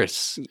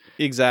worse.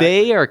 Exactly.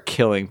 They are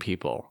killing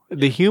people.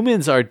 The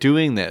humans are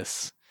doing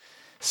this.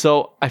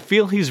 So I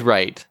feel he's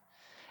right.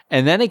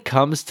 And then it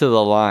comes to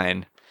the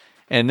line,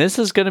 and this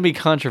is going to be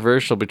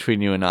controversial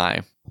between you and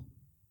I.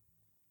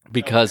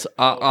 Because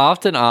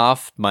often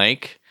off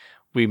mic,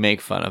 we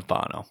make fun of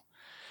Bono.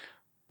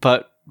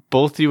 But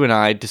both you and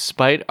I,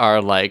 despite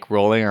our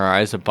rolling our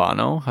eyes at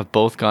Bono, have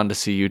both gone to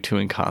see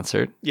U2 in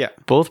concert. Yeah.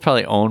 Both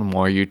probably own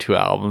more U2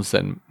 albums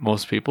than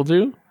most people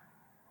do.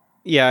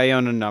 Yeah, I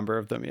own a number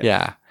of them.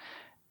 Yeah.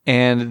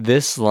 And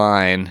this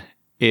line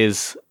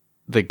is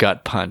the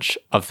gut punch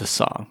of the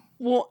song.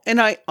 Well, and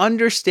I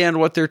understand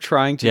what they're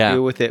trying to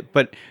do with it,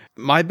 but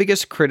my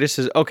biggest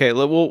criticism. Okay,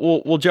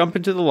 we'll jump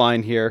into the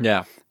line here.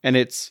 Yeah. And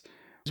it's,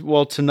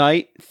 well,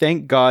 tonight,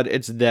 thank God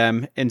it's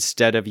them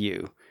instead of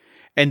you.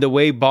 And the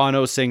way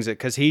Bono sings it,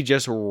 because he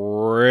just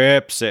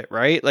rips it,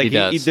 right? Like he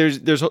does.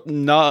 There's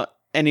not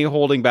any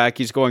holding back.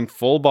 He's going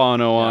full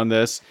Bono on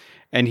this,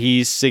 and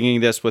he's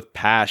singing this with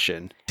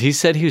passion. He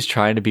said he was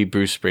trying to be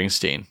Bruce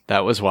Springsteen.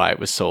 That was why it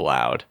was so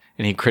loud.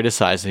 And he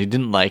criticized it. He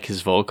didn't like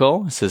his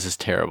vocal. He says it's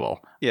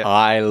terrible. Yeah.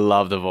 I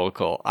love the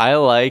vocal. I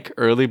like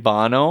early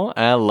Bono,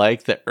 and I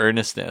like the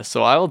earnestness.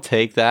 So I will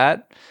take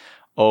that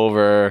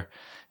over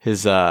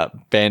his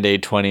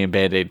Band-Aid 20 and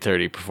Band-Aid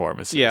 30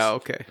 performances. Yeah,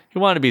 okay. You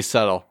want to be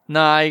subtle.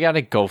 Nah, you got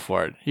to go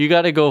for it. You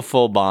got to go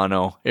full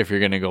Bono if you're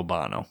going to go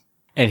Bono.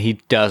 And he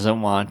doesn't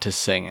want to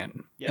sing it.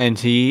 Yeah. And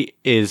he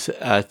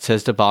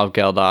says to Bob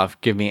Geldof,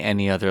 give me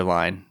any other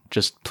line.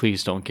 Just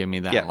please don't give me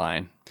that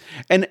line.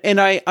 And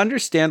I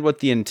understand what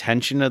the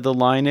intention of the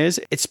line is.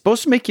 It's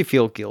supposed to make you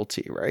feel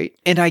guilty, right?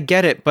 And I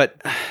get it,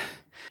 but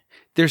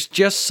there's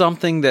just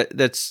something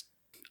that's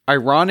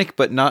ironic,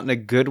 but not in a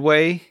good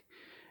way,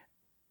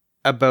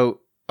 about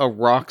a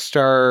rock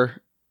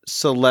star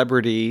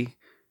celebrity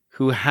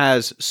who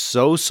has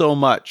so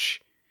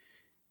much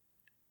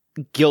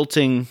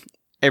guilting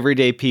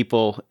everyday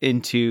people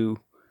into,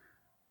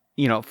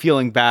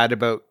 feeling bad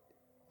about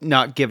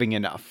not giving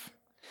enough.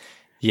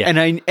 Yeah.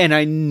 And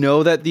I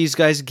know that these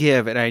guys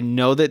give, and I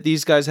know that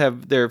these guys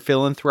have their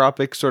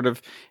philanthropic sort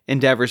of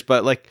endeavors,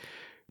 but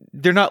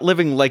they're not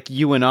living like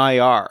you and I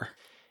are.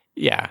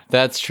 Yeah,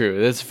 that's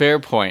true. That's a fair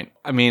point.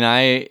 I mean,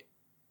 I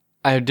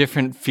have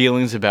different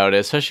feelings about it,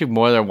 especially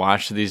more that I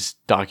watched these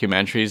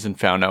documentaries and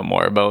found out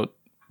more about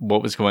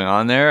what was going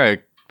on there.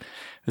 It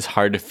was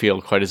hard to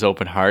feel quite as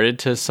open-hearted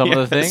to some of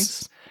the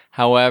things.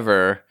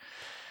 However,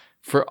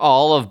 for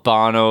all of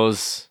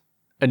Bono's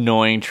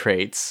annoying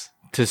traits,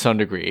 to some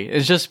degree,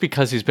 it's just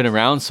because he's been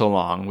around so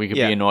long, we could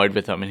be annoyed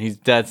with him, and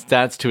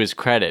that's to his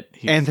credit.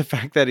 And the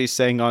fact that he's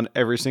sang on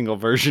every single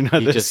version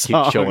of this just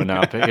song. keeps showing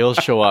up. He'll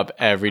show up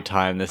every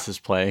time this is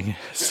playing.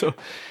 So,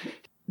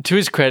 to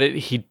his credit,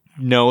 he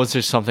knows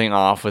there's something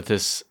off with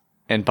this,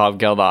 and Bob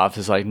Geldof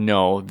is like,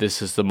 no,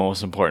 this is the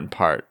most important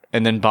part.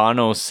 And then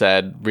Bono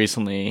said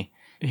recently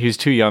he was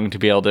too young to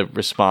be able to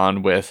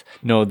respond with,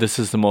 no, this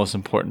is the most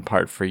important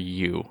part for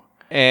you.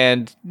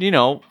 And,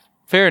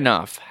 fair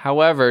enough.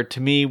 However, to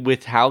me,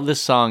 with how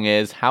this song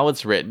is, how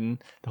it's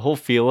written, the whole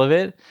feel of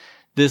it,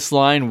 this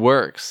line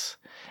works.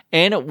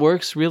 And it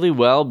works really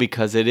well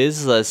because it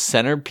is a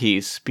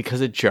centerpiece, because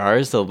it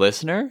jars the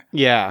listener.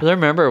 Yeah. I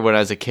remember when I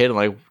was a kid, I'm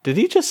like, did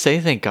he just say,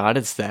 thank God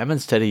it's them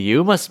instead of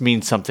you? Must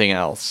mean something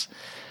else.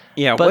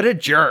 Yeah, what a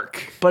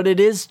jerk. But it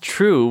is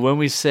true when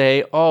we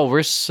say, oh,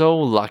 we're so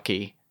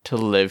lucky to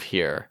live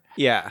here.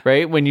 Yeah.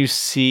 Right? When you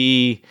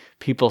see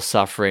people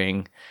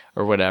suffering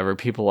or whatever,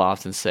 people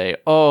often say,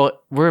 oh,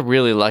 we're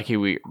really lucky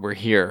we're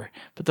here.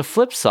 But the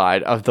flip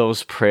side of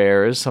those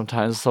prayers,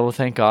 sometimes, oh,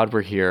 thank God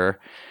we're here.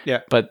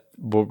 Yeah. But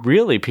what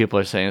really people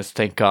are saying is,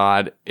 thank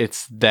God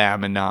it's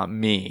them and not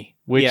me,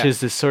 which is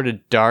this sort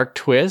of dark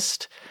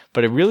twist,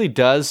 but it really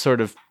does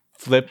sort of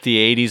flip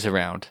the 80s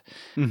around.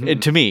 Mm-hmm.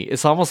 And to me,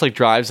 it's almost like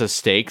drives a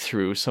stake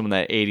through some of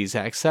that 80s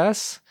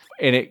excess,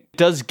 and it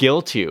does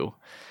guilt you.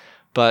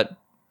 But,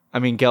 I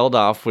mean,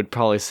 Geldof would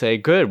probably say,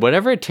 good,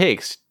 whatever it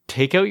takes,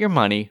 take out your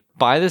money,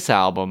 buy this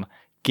album,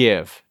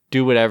 give,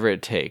 do whatever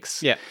it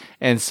takes. Yeah.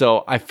 And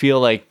so I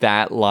feel like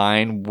that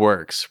line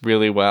works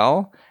really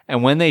well.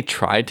 And when they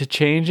tried to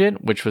change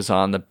it, which was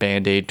on the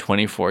Band-Aid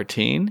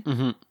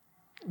 2014,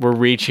 we're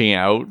reaching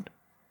out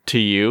to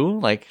you,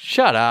 like,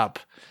 shut up.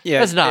 Yeah.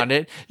 That's not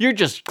it. You're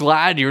just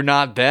glad you're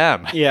not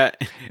them. Yeah.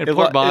 And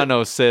poor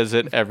Bono says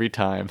it every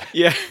time.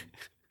 Yeah.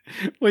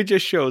 Well, he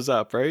just shows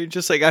up, right?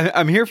 Just like,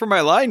 I'm here for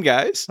my line,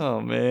 guys. Oh,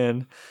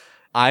 man.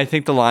 I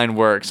think the line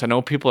works. I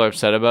know people are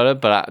upset about it,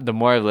 but the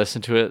more I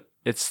listen to it,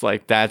 It's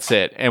like, that's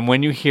it. And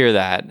when you hear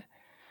that,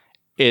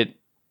 it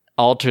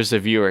alters the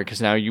viewer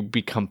because now you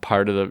become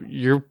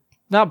you're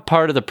not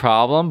part of the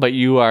problem, but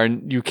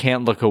you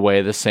can't look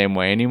away the same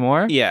way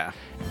anymore. Yeah.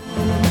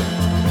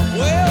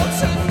 Well,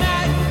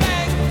 tonight,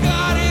 thank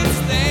God it's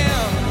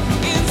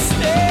them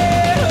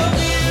instead of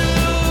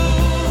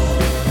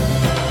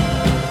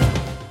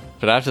you.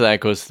 But after that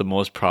goes to the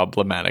most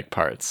problematic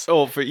parts.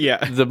 Oh,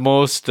 yeah. The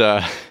most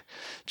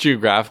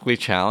geographically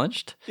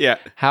challenged. Yeah.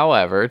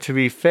 However, to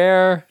be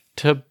fair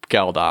to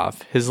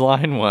Geldof, his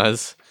line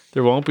was,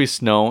 "There won't be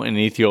snow in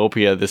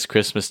Ethiopia this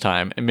Christmas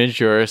time." And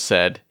Midjura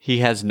said he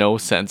has no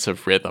sense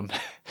of rhythm.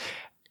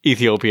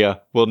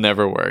 Ethiopia will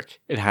never work.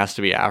 It has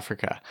to be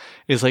Africa.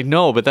 He's like,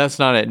 no, but that's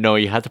not it. No,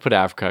 you have to put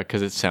Africa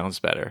because it sounds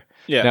better.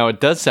 Yeah. Now, it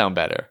does sound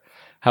better.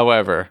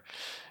 However,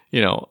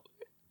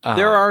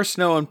 There are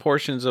snow in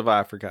portions of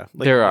Africa.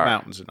 Like There the are.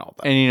 mountains and all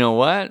that. and you know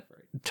what?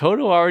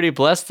 Toto already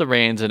blessed the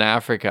rains in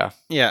Africa.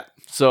 Yeah.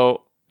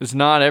 So it's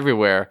not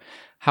everywhere.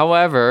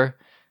 However,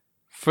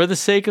 for the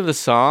sake of the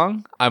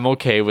song, I'm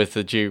okay with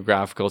the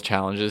geographical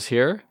challenges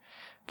here,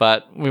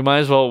 but we might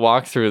as well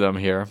walk through them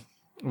here.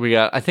 We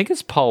got, I think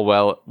it's Paul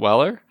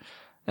Weller,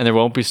 and there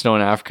won't be snow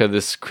in Africa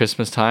this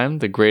Christmas time.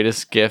 The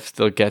greatest gift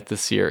they'll get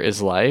this year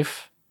is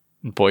life.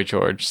 And Boy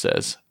George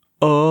says,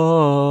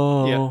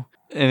 "Oh." Yeah.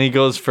 And he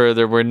goes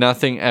further, "Where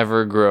nothing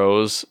ever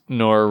grows,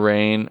 nor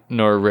rain,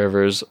 nor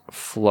rivers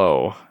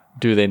flow.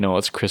 Do they know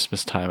it's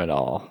Christmas time at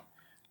all?"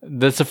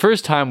 That's the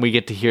first time we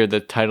get to hear the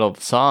title of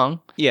the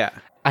song. Yeah.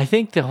 I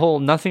think the whole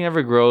 "nothing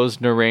ever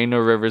grows, nor rain,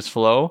 nor rivers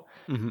flow."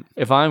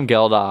 If I'm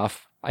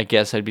Geldof, I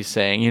guess I'd be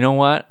saying, you know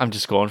what? I'm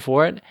just going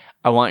for it.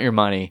 I want your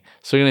money.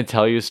 So I'm going to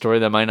tell you a story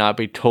that might not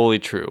be totally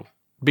true.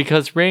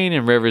 Because rain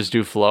and rivers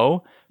do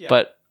flow,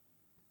 but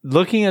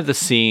looking at the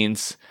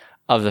scenes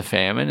of the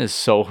famine is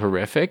so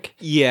horrific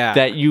Yeah.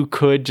 that you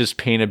could just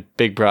paint a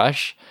big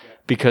brush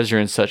because you're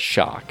in such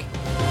shock.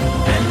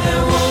 And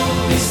there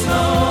won't be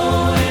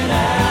snow in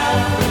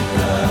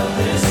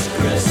Africa this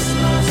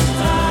Christmas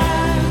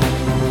time.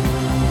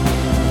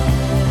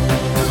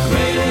 The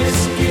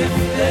greatest gift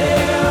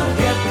they'll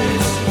get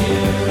this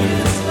year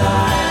is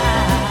life.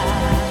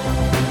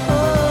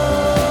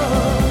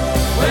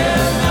 Oh,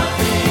 where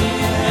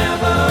nothing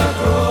ever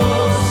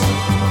grows,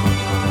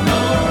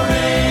 no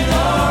rain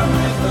or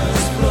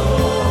rivers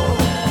flow.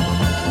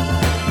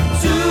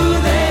 Do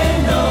they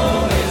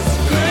know it's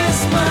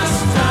Christmas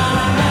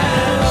time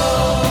at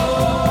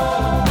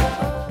all?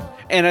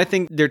 And I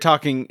think they're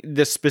talking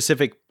this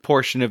specific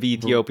portion of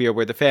Ethiopia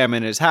where the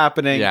famine is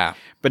happening. Yeah.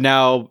 But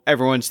now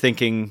everyone's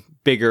thinking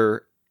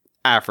bigger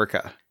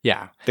Africa,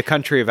 Yeah. the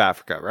country of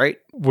Africa, right?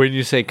 When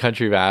you say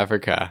country of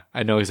Africa,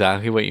 I know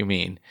exactly what you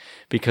mean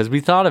because we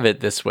thought of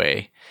it this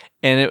way.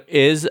 And it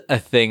is a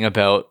thing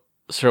about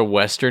sort of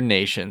Western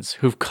nations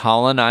who've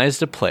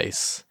colonized a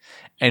place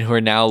and who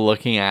are now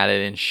looking at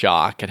it in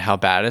shock at how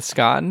bad it's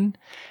gotten.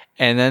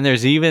 And then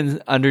there's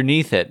even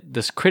underneath it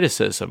this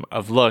criticism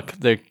of, look,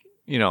 they're,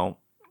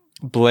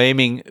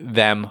 blaming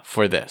them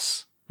for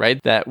this,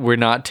 right? That we're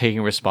not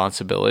taking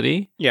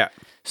responsibility. Yeah.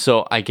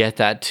 So I get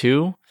that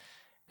too.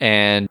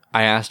 And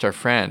I asked our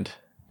friend,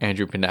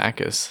 Andrew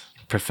Panakis,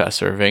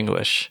 professor of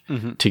English,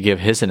 to give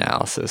his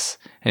analysis.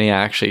 And he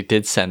actually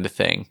did send a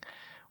thing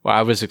where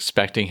I was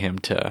expecting him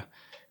to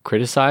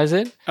criticize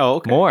it Oh,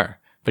 okay. more,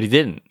 but he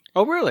didn't.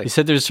 Oh, really? He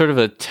said there's sort of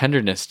a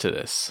tenderness to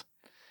this.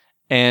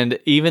 And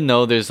even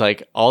though there's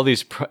like all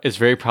these, it's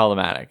very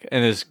problematic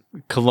and it's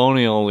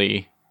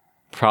colonially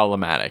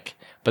problematic,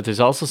 but there's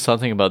also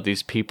something about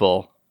these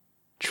people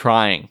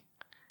trying.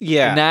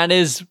 Yeah. And that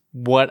is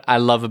what I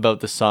love about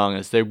the song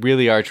is they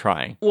really are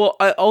trying. Well,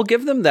 I'll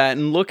give them that.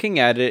 And looking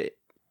at it,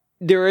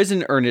 there is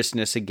an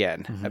earnestness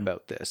again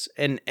about this,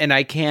 and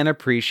I can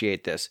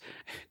appreciate this.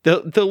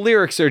 The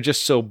lyrics are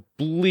just so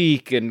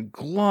bleak and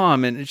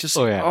glum, and it's just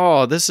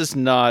this is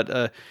not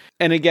a.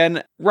 And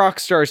again,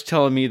 Rockstar's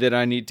telling me that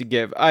I need to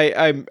give.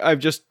 I'm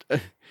just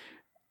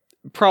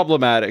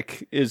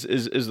problematic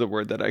is the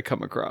word that I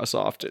come across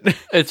often.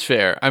 It's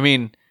fair. I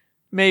mean,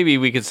 maybe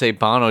we could say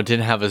Bono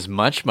didn't have as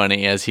much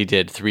money as he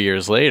did 3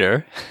 years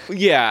later.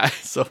 Yeah.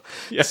 So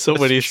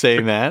somebody's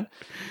saying that.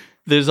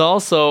 There's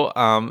also,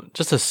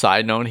 just a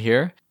side note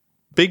here,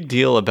 big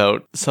deal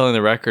about selling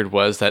the record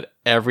was that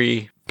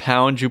every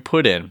pound you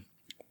put in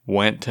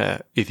went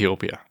to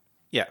Ethiopia.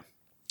 Yeah.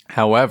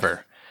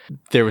 However,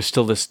 there was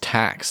still this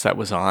tax that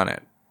was on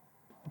it.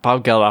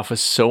 Bob Geldof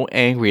was so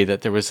angry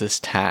that there was this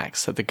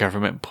tax that the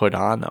government put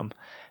on them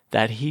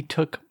that he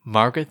took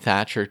Margaret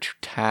Thatcher to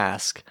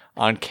task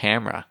on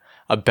camera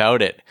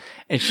about it.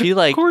 And she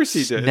Of course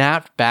he did.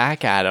 snapped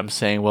back at him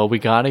saying, well, we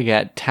got to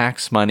get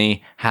tax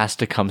money has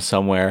to come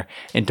somewhere.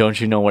 And don't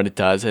you know what it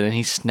does? And then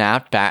he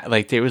snapped back.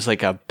 Like there was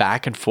like a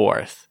back and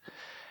forth.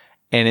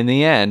 And in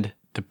the end,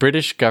 the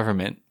British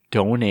government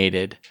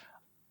donated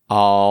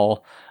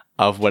all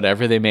of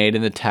whatever they made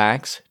in the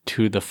tax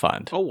to the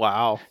fund. Oh,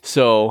 wow.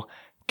 So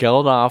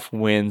Geldof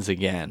wins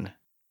again.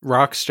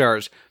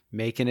 Rockstars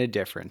making a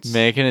difference.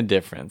 Making a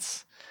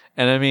difference.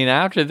 And I mean,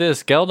 after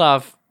this,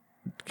 Geldof,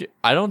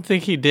 I don't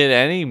think he did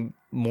any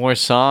more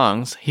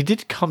songs. He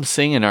did come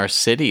sing in our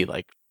city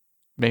like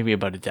maybe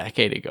about a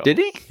decade ago. Did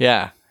he?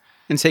 Yeah.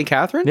 In St.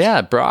 Catharines?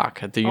 Yeah, Brock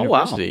at the Oh, wow.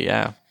 university.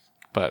 Yeah.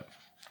 But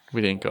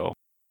we didn't go.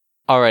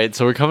 All right,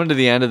 so we're coming to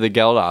the end of the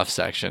Geldof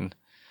section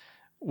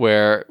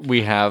where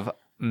we have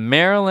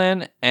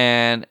Marilyn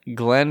and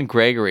Glenn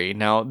Gregory.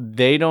 Now,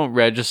 they don't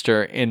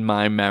register in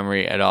my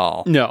memory at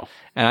all. No.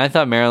 And I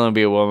thought Marilyn would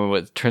be a woman,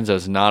 but it turns out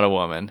it's not a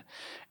woman.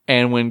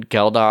 And when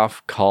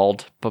Geldof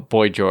called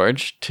Boy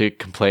George to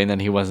complain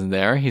that he wasn't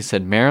there, he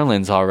said,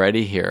 Marilyn's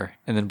already here.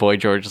 And then Boy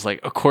George is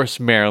like, of course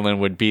Marilyn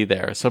would be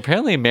there. So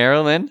apparently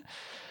Marilyn,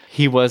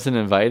 he wasn't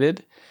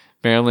invited.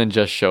 Marilyn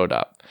just showed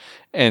up.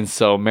 And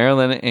so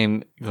Marilyn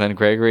and Glenn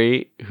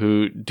Gregory,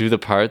 who do the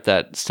part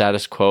that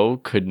Status Quo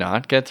could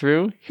not get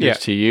through, here's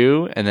to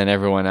you, and then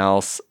everyone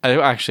else.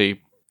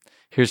 Actually,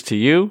 here's to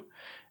you,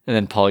 and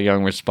then Paul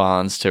Young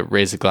responds to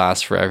raise a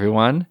glass for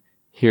everyone.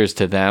 Here's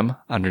to them,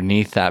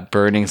 underneath that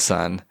burning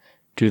sun.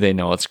 Do they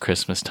know it's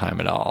Christmas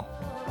time at all?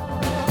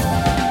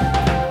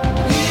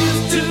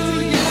 Here's to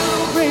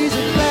you, raise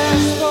a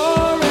glass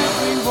for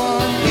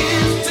everyone.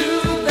 Here's to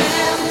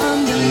them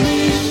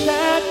underneath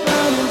that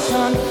burning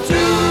sun.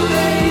 Do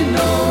they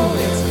know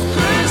it's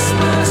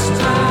Christmas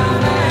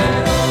time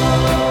at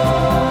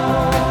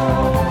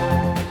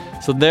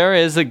all? So there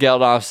is the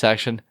Geldof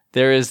section.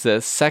 There is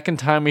the second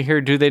time we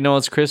hear Do They Know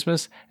It's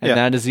Christmas? And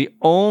that is the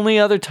only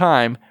other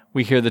time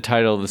we hear the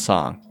title of the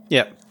song.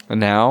 Yeah. And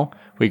now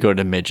we go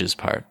to Midge's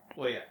part.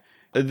 Well, yeah.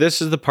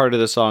 This is the part of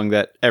the song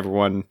that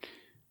everyone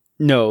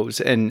knows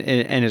and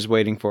is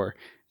waiting for.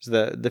 Is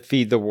the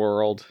feed the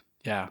world.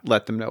 Yeah.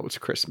 Let them know it's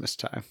Christmas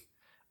time.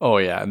 Oh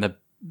yeah, and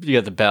you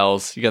got the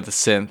bells, you got the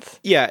synth.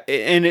 Yeah,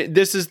 and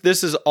this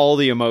is all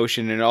the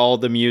emotion and all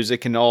the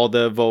music and all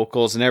the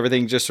vocals and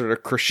everything just sort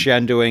of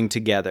crescendoing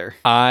together.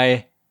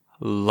 I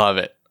love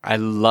it. I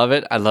love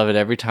it. I love it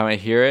every time I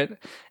hear it.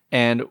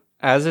 And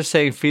as they're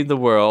saying feed the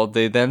world,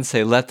 they then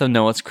say let them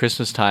know it's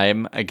Christmas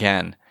time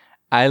again.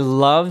 I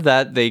love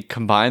that they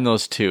combine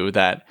those two,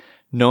 that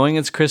knowing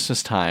it's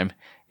Christmas time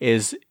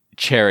is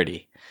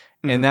charity.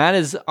 And that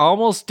is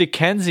almost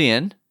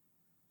Dickensian.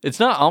 It's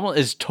not almost,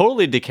 it's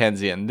totally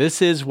Dickensian.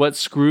 This is what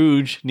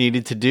Scrooge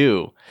needed to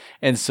do.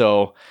 And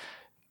so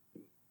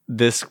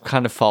this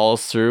kind of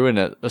follows through in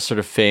a sort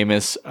of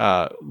famous,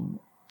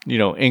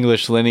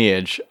 English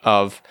lineage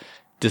of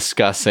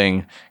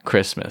discussing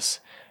Christmas.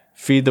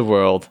 Feed the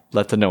world,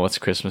 let them know it's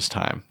Christmas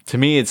time. To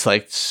me, it's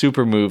like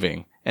super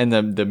moving. And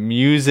the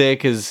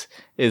music is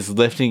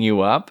lifting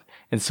you up.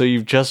 And so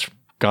you've just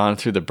gone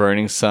through the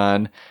burning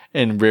sun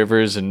and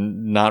rivers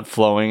and not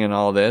flowing and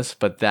all this,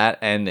 but that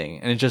ending,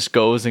 and it just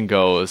goes and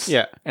goes.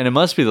 Yeah. And it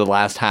must be the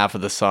last half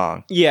of the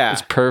song. Yeah.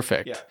 It's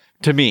perfect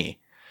to me.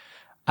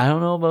 I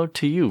don't know about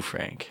to you,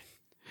 Frank.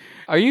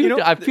 Are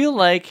you, I feel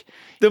like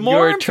the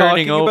more you're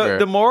turning over.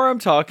 the more I'm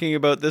talking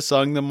about this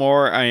song, the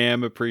more I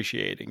am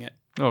appreciating it.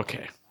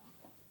 Okay.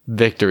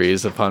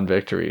 Victories upon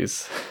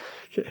victories.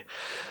 Okay.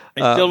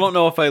 I still don't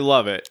know if I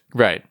love it,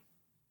 Right.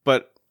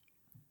 but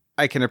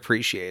I can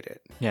appreciate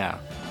it. Yeah.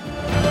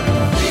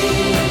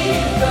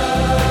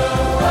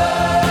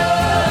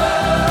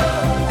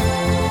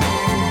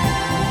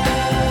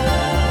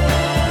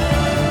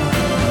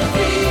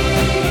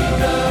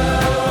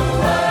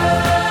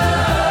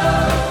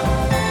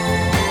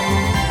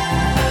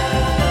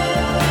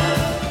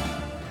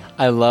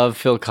 I love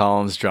Phil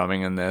Collins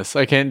drumming in this.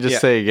 I can't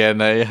just say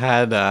again. I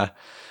had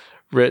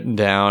written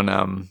down.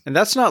 And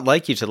that's not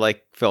like you to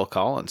like Phil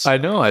Collins. I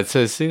know it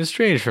seems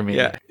strange for me.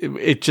 Yeah.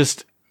 It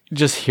just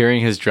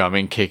hearing his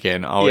drumming kick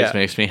in always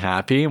makes me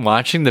happy.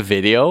 Watching the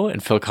video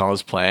and Phil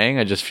Collins playing,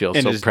 I just feel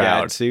in so his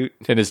proud. dad suit.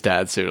 In his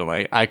dad suit, I'm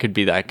like, I could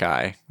be that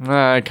guy.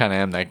 I kind of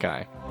am that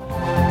guy.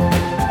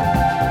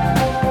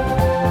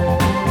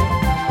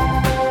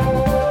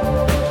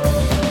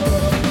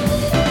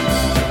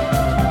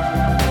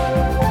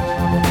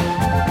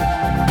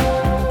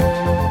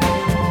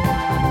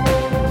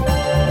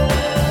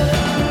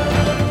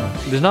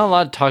 There's not a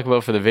lot to talk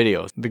about for the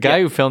video. The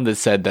guy who filmed it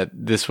said that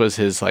this was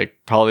his, like,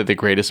 probably the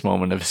greatest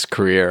moment of his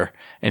career,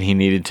 and he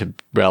needed to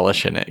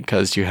relish in it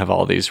because you have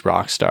all these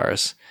rock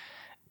stars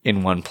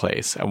in one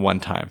place at one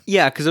time.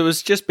 Yeah, because it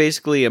was just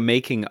basically a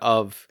making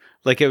of,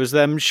 like, it was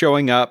them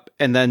showing up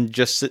and then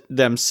just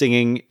them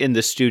singing in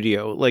the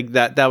studio. Like,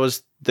 that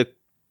was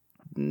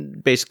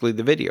basically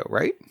the video,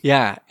 right?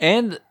 Yeah,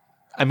 and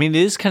I mean,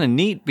 it is kind of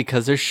neat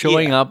because they're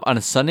showing up on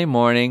a Sunday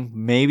morning,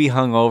 maybe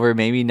hungover,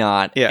 maybe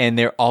not, and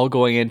they're all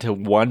going into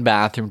one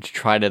bathroom to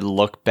try to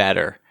look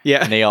better.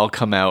 Yeah. And they all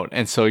come out.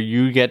 And so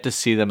you get to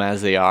see them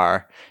as they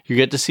are. You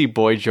get to see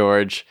Boy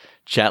George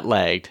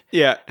jet-lagged.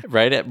 Yeah.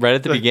 Right at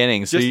the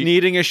beginning. So just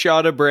needing a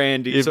shot of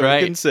brandy so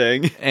he can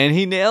sing. And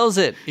he nails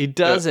it. He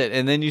does it.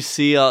 And then you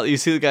see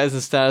the guys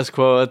in Status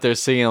Quo out there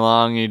singing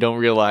along, and you don't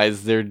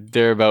realize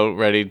they're about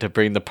ready to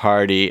bring the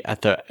party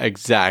at the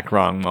exact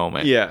wrong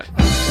moment. Yeah.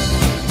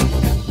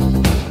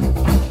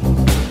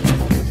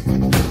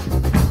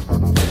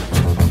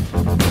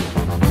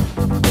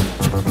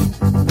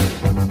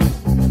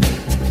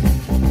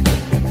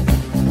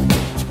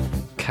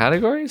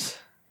 Categories?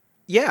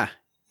 Yeah.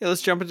 Yeah,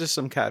 let's jump into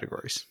some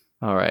categories.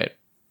 All right.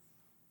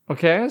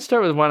 Okay, I'm going to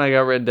start with one I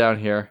got written down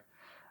here.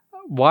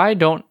 Why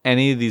don't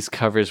any of these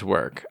covers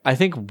work? I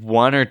think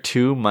one or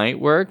two might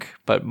work,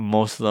 but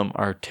most of them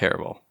are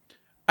terrible.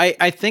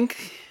 I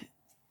think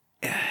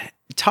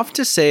tough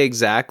to say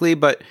exactly,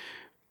 but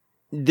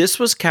this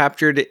was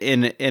captured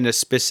in a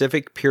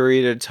specific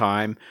period of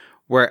time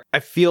where I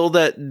feel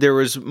that there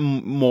was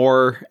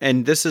more,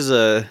 and this is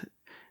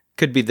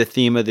could be the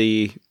theme of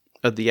the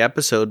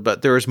episode,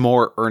 but there was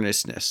more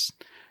earnestness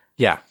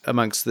Yeah.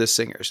 amongst the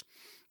singers.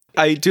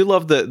 I do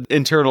love the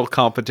internal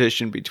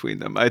competition between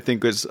them. I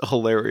think was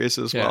hilarious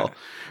as Yeah. well.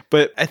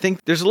 But I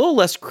think there's a little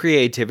less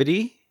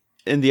creativity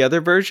in the other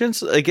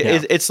versions. Like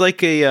it's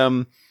like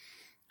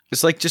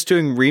it's like just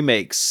doing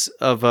remakes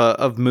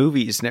of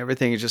movies and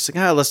everything. It's just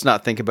like, let's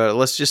not think about it.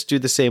 Let's just do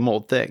the same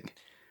old thing.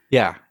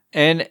 Yeah.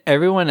 And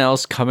everyone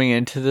else coming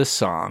into this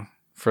song,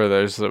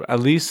 there's at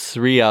least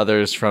three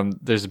others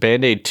there's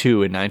Band-Aid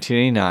 2 in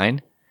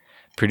 1989,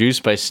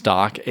 produced by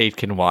Stock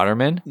Aitken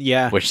Waterman.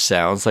 Yeah. Which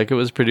sounds like it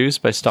was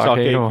produced by Stock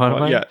Aitken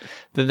Waterman. Yeah.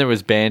 Then there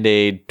was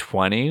Band-Aid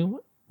 20,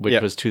 which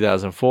was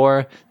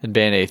 2004, and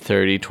Band-Aid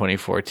 30,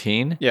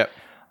 2014. Yeah.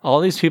 All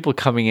these people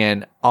coming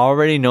in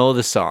already know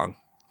the song,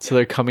 so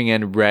they're coming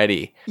in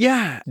ready.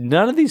 Yeah.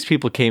 None of these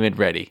people came in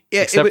ready,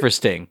 except for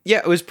Sting. Yeah,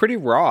 it was pretty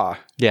raw.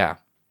 Yeah.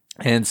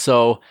 And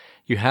so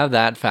you have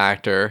that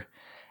factor.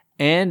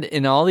 And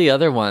in all the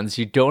other ones,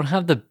 you don't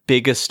have the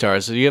biggest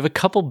stars. You have a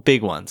couple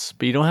big ones,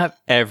 but you don't have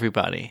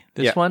everybody.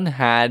 This one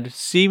had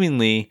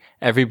seemingly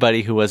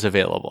everybody who was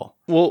available.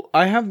 Well,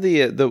 I have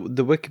the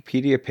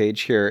Wikipedia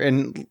page here,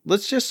 and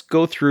let's just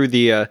go through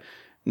the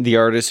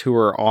artists who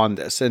are on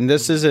this. And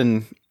this is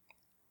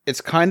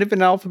it's kind of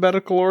in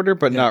alphabetical order,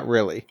 but not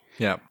really.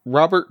 Yeah.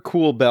 Robert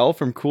Cool Bell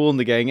from Kool and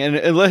the Gang, and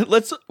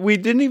we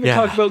didn't even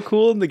talk about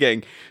Kool and the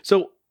Gang.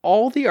 So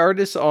all the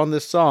artists on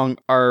this song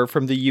are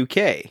from the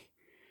UK.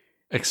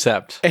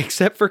 Except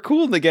for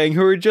Kool and the Gang,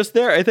 who were just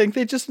there. I think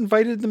they just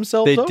invited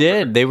themselves over. They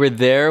did. They were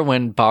there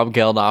when Bob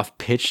Geldof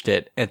pitched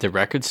it at the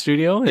record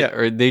studio. Yeah.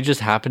 Or they just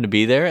happened to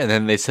be there, and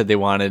then they said they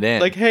wanted in.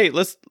 Like, hey,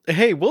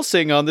 we'll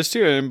sing on this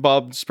too. And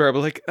Bob Sparrow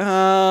was like,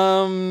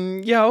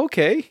 yeah,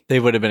 okay. They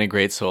would have been a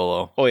great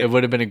solo. Oh, yeah. It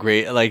would have been a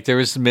great, there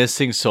was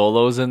missing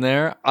solos in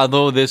there.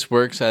 Although this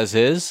works as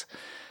is,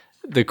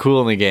 the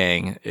Kool and the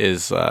Gang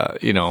is,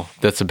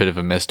 that's a bit of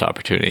a missed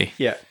opportunity.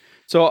 Yeah.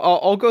 So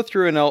I'll go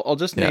through and I'll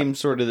just name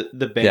sort of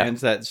the bands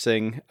that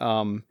sing.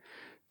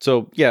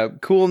 So yeah,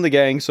 Kool and the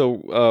Gang.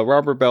 So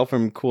Robert Bell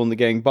from Kool and the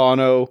Gang,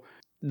 Bono,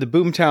 the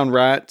Boomtown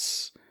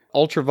Rats,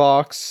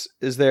 Ultravox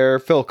is there,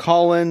 Phil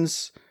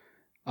Collins,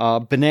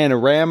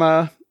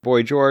 Bananarama,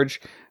 Boy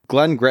George,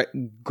 Glenn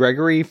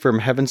Gregory from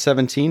Heaven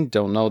 17.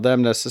 Don't know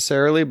them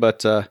necessarily,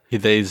 but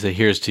He's a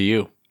Here's to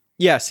You.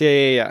 Yes,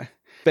 yeah.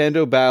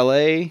 Bando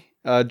Ballet,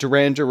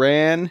 Duran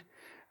Duran.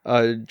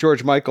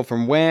 George Michael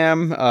from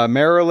Wham,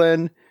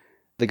 Marilyn,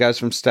 the guys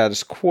from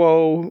Status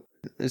Quo.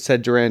 It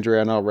said Duran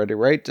Duran already,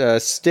 right?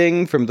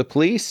 Sting from The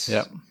Police.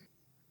 Yep.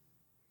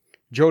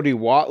 Jody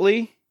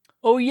Watley.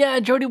 Oh yeah,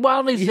 Jody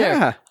Watley's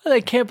there. I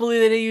can't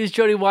believe they didn't use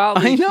Jody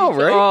Watley. I know,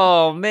 right?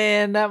 Oh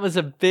man, that was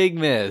a big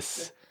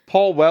miss.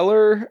 Paul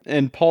Weller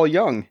and Paul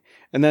Young.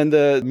 And then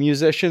the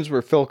musicians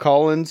were Phil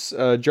Collins,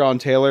 John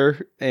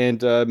Taylor,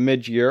 and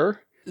Midge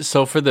Ure.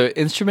 So for the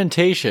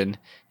instrumentation,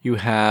 you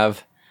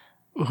have...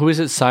 Who is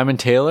it? Simon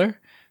Taylor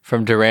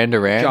from Duran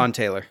Duran? John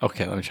Taylor.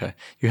 Okay, let me try.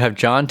 You have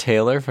John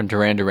Taylor from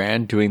Duran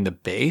Duran doing the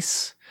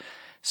bass,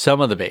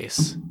 some of the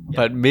bass,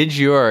 but Midge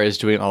Ure is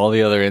doing all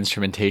the other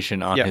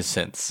instrumentation on his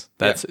synths.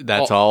 That's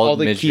all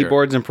the Midge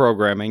keyboards and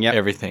programming. Yeah,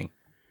 everything.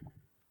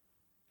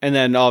 And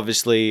then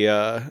obviously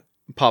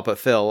Papa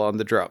Phil on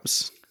the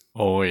drums.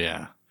 Oh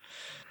yeah.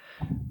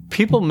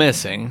 People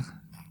missing,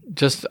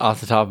 just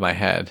off the top of my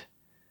head,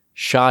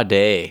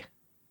 Sade.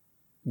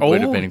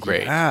 Would have been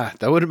great. Yeah,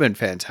 that would have been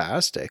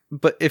fantastic.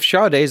 But if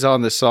Sade's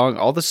on this song,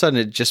 all of a sudden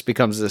it just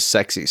becomes this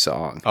sexy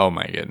song. Oh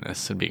my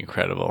goodness, it'd be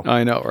incredible.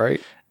 I know,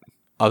 right?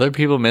 Other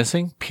people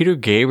missing? Peter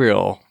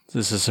Gabriel.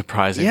 This is a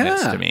surprising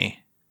miss to me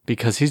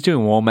because he's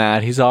doing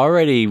WOMAD. He's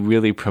already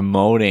really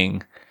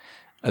promoting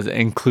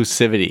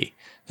inclusivity.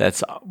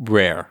 That's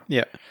rare.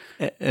 Yeah.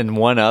 And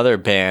one other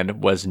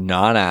band was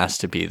not asked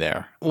to be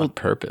there on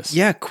purpose.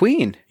 Yeah,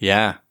 Queen.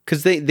 Yeah.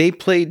 Because they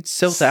played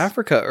South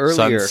Africa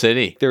earlier. Sun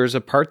City. There was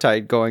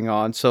apartheid going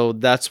on, so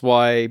that's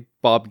why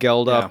Bob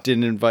Geldof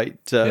didn't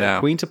invite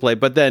Queen to play.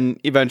 But then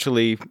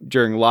eventually,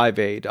 during Live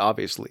Aid,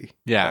 obviously,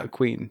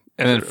 Queen.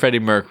 And then Freddie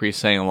Mercury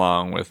sang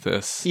along with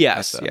this.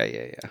 Yes,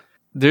 yeah.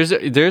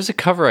 There's a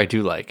cover I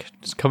do like.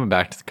 Just coming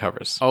back to the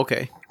covers.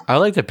 Okay. I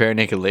like the Bare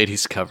Naked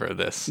Ladies cover of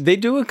this. They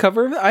do a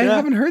cover of it? I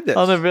haven't heard this.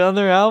 On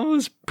their album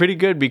is pretty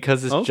good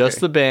because it's just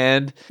the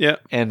band. Yeah.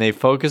 And they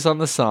focus on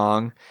the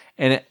song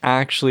and it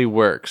actually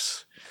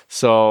works.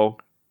 So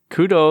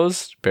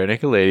kudos, Bare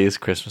Naked Ladies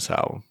Christmas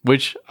album,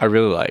 which I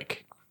really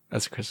like.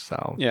 That's a Christmas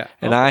album. Yeah.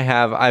 And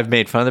I've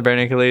made fun of the Bare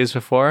Naked Ladies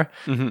before.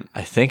 Mm-hmm.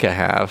 I think I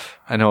have.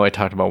 I know I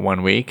talked about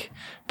 1 week,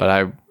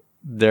 but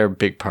they're a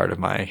big part of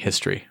my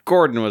history.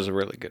 Gordon was a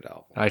really good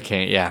album.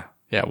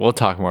 Yeah, we'll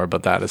talk more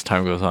about that as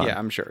time goes on. Yeah,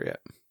 I'm sure,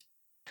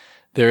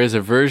 There is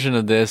a version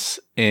of this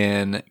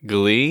in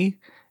Glee.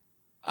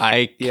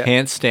 I Yeah.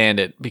 can't stand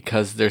it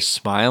because they're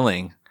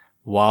smiling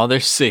while they're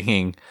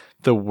singing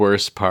the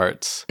worst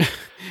parts.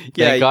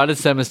 Yeah. Thank God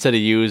it's them instead of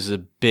you is a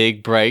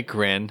big bright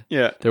grin.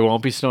 Yeah. There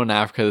won't be snow in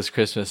Africa this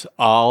Christmas.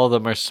 All of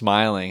them are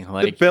smiling. The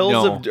Like bells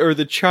no. or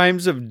the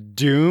chimes of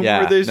doom.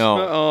 Yeah, where they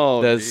no.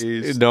 Oh, That's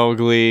geez. no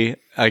Glee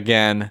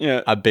again.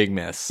 Yeah. A big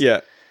miss.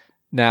 Yeah.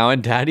 Now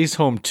in Daddy's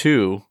Home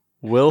 2,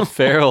 Will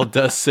Ferrell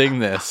does sing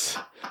this,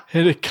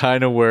 and it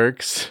kind of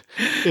works.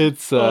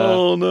 It's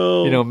Oh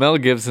no. you know, Mel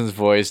Gibson's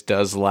voice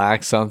does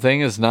lack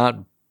something. It's not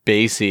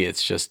bassy.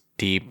 It's just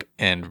deep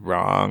and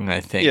wrong,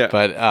 I think. Yeah.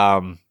 But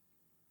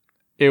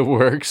it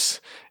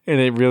works, and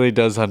it really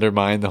does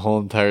undermine the whole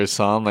entire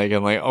song. Like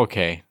I'm like,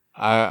 okay,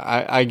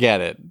 I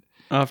get it.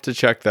 I'll have to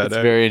check that It's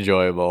out. very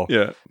enjoyable.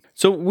 Yeah.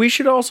 So we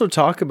should also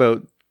talk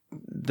about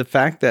the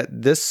fact that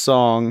this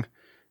song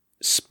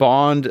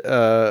spawned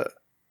a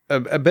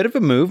bit of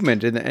a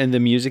movement in the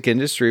music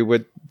industry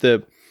with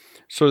the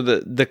sort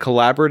of the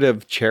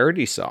collaborative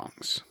charity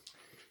songs.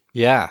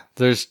 Yeah,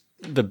 there's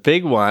the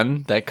big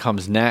one that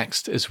comes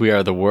next is We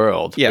Are the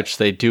World, Yeah. which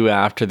they do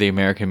after the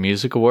American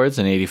Music Awards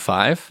in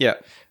 85. Yeah.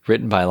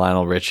 Written by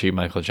Lionel Richie,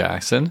 Michael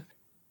Jackson.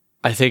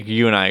 I think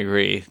you and I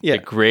agree. Yeah.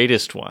 The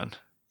greatest one.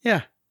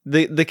 Yeah.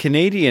 The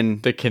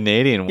Canadian. The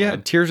Canadian Yeah.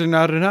 one. Tears Are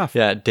Not Enough.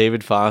 Yeah,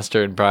 David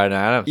Foster and Bryan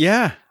Adams.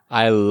 Yeah.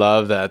 I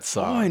love that Oh,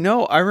 song. I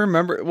know. I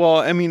remember. Well,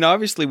 I mean,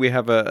 obviously we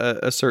have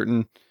a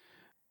certain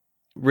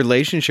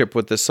relationship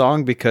with the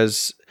song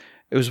because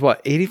it was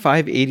what,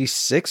 85,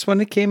 86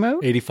 when it came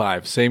out?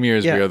 85, same year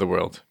as Yeah. We Are the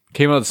World.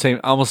 Came out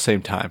almost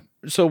same time.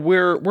 So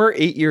we're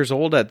 8 years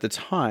old at the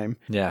time.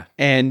 Yeah.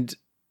 And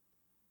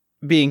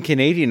being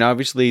Canadian,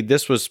 obviously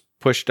this was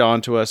pushed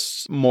onto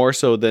us more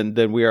so than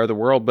We Are the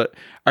World. But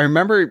I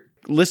remember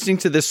listening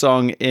to this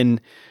song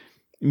in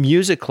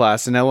music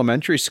class in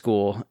elementary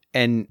school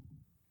and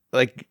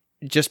like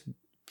just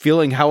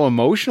feeling how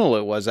emotional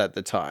it was at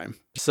the time.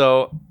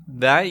 So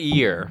that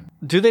year,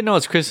 Do They Know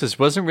It's Christmas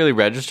wasn't really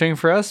registering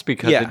for us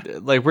because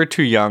Yeah. we're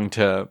too young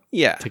to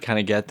Yeah. kind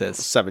of get this.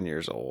 7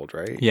 years old,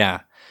 right? Yeah.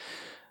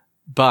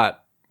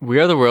 But We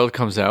Are the World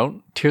comes out,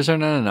 Tears Are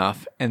Not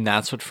Enough, and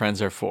That's What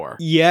Friends Are For.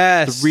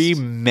 Yes. 3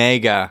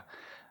 mega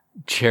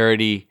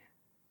charity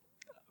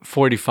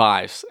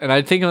 45s. And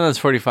I think of them as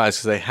 45s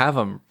because I have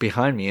them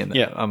behind me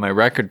on my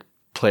record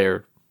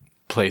player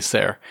place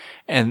there.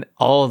 And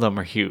all of them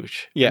are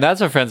huge. Yeah. And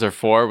That's What Friends Are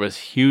For was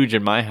huge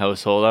in my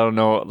household. I don't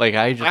know. Like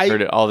I just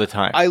heard it all the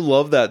time. I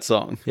love that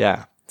song.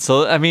 yeah.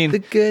 So, I mean, The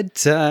good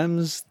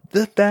times,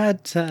 the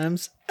bad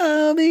times,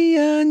 I'll be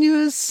on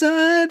your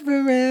side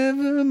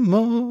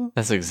forevermore.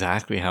 that's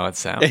exactly how it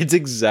sounds. It's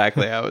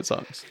exactly how it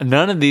sounds.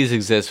 None of these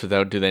exist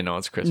without Do They Know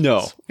It's Christmas?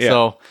 No, yeah.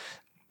 So,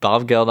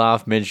 Bob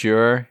Geldof, Midge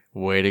Ure,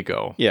 way to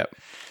go. Yeah.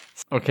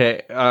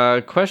 Okay,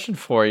 question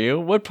for you.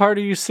 What part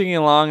are you singing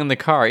along in the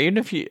car? Even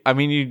if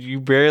you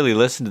barely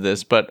listen to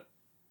this, but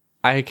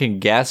I can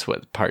guess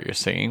what part you're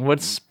singing.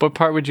 What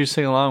part would you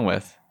sing along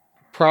with?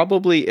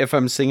 Probably if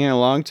I'm singing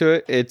along to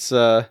it, it's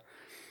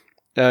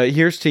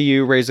here's to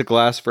you, raise a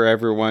glass for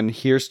everyone.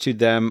 Here's to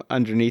them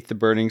underneath the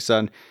burning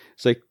sun.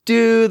 It's like,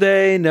 do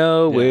they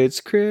know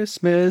it's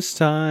Christmas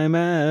time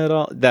at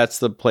all? That's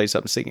the place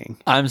I'm singing.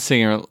 I'm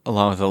singing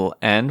along with the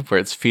end where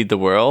it's Feed the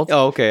World.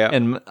 Oh, okay. Yeah.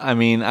 And I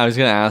mean, I was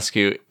going to ask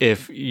you,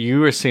 if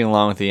you were singing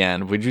along with the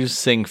end, would you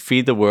sing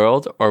Feed the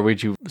World or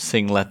would you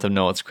sing Let Them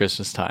Know It's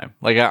Christmas Time?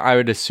 Like, I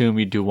would assume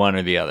you'd do one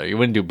or the other. You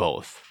wouldn't do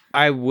both.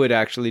 I would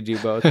actually do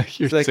both.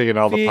 You're It's like, singing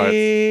all the parts.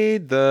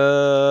 Feed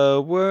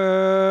the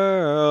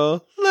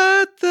world,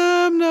 let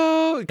them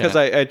know. Because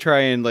I try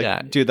and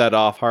Yeah. do that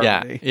off Yeah,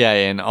 harmony. yeah,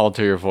 and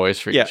alter your voice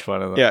for Yeah. each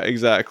one of them. Yeah,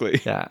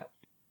 exactly. Yeah.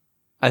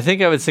 I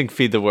think I would sing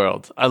Feed the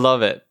World. I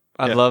love it.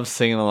 I Yeah. love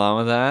singing along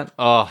with that.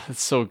 Oh,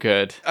 it's so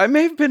good. I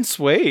may have been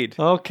swayed.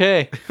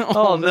 Okay.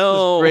 Oh, this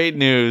no. is great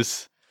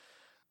news.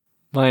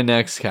 My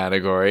next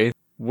category.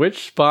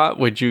 Which spot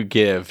would you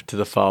give to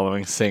the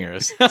following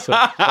singers? So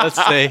let's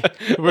say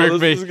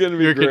this is gonna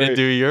be you're going to great.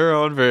 do your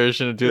own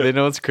version of Do They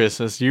Know It's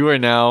Christmas. You are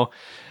now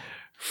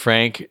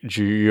Frank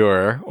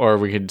Ure, or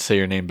we could say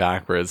your name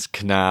backwards,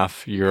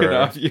 Knaf Ure.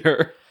 Enough,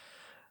 you're-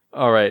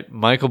 All right,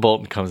 Michael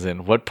Bolton comes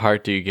in. What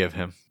part do you give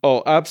him?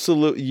 Oh,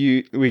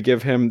 absolutely. We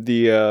give him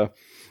the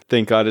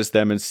thank God it's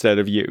them instead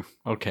of you.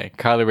 Okay,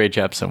 Carly Rae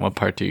Jepsen. What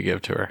part do you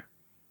give to her?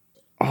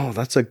 Oh,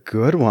 that's a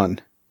good one.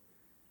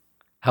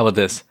 How about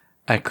this?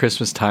 At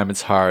Christmas time,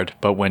 it's hard,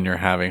 but when you're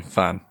having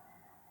fun.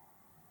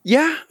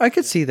 Yeah, I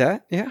could see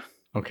that. Yeah.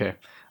 Okay,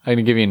 I'm going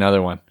to give you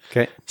another one.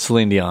 Okay.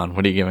 Celine Dion.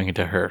 What are you giving it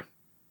to her?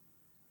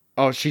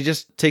 Oh, she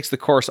just takes the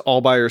course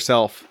all by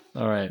herself.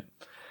 All right.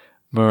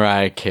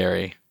 Mariah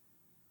Carey.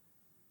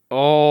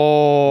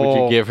 Oh.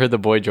 Would you give her the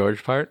Boy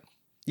George part?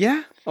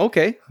 Yeah.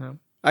 Okay. Yeah.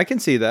 I can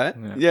see that.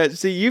 Yeah. Yeah.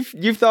 See,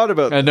 you've thought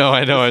about. I know.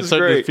 I'm This is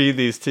starting great. to feed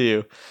these to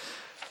you.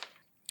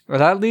 Well,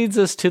 that leads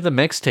us to the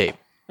mixtape.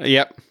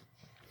 Yep.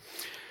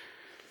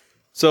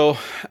 So,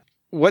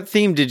 what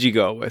theme did you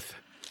go with?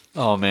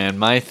 Oh, man.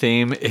 My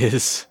theme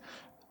is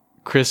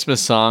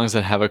Christmas songs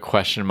that have a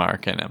question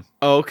mark in them.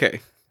 Oh,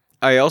 okay.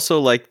 I also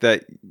like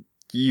that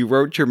you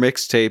wrote your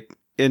mixtape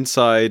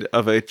inside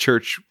of a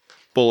church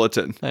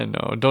bulletin. I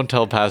know. Don't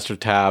tell Pastor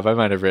Tab. I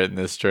might have written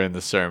this during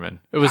the sermon.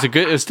 It was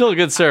still a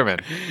good sermon.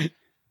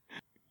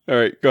 All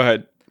right, go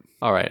ahead.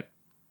 All right.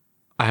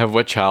 I have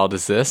What Child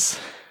Is This?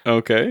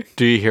 Okay.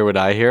 Do You Hear What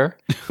I Hear?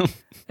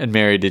 And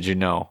Mary, Did You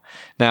Know?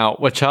 Now,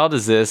 What Child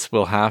Is This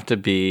will have to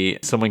be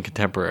someone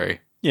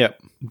contemporary.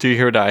 Yep. Do You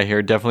Hear What I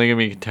Hear? Definitely going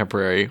to be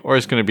contemporary, or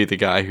it's going to be the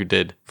guy who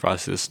did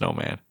Frosty the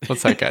Snowman.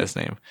 What's that guy's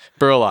name?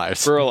 Burl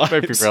Ives. Burl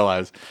Might be Ives. Burl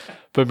Ives.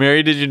 But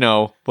Mary, Did You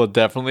Know? Will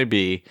definitely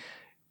be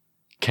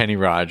Kenny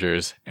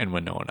Rogers and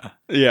Winona.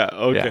 Yeah,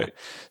 okay. Yeah.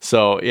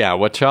 So, yeah,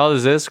 what child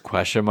is this?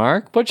 Question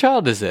mark. What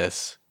child is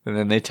this? And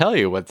then they tell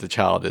you what the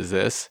child is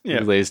this, Yeah.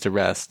 who lays to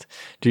rest.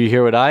 Do you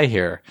hear what I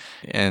hear?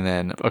 And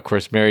then, of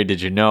course, Mary,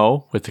 Did You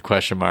Know? With the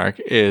question mark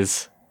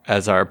is,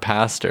 as our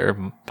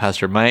pastor,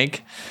 Pastor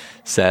Mike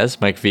says,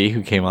 Mike V,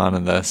 who came on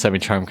in the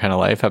Semi-Charmed Kind of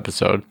Life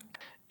episode,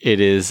 it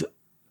is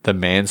the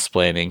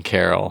mansplaining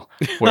carol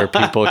where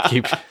people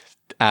keep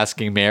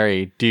asking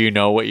Mary, do you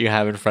know what you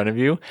have in front of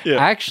you? Yeah.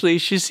 Actually,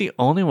 she's the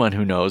only one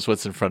who knows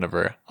what's in front of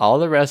her. All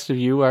the rest of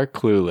you are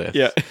clueless.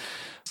 Yeah.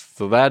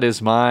 So that is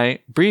my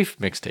brief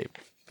mixtape.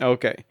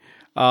 Okay.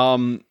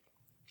 I'm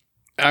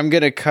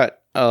going to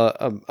cut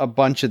a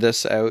bunch of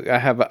this out. I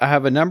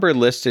have a number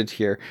listed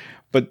here,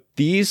 but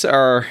these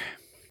are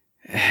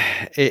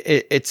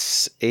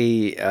it's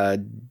a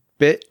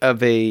bit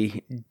of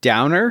a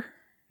downer.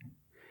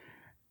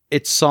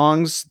 It's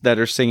songs that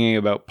are singing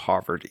about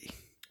poverty.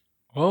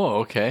 Oh,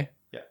 okay.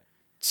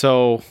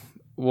 So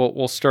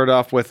we'll start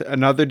off with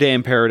Another Day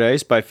in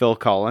Paradise by Phil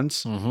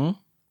Collins. Mm-hmm.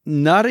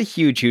 Not a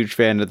huge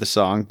fan of the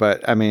song,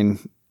 but I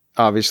mean,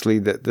 obviously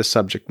the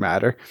subject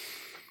matter.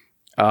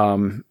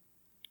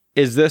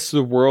 Is This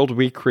the World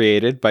We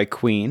Created by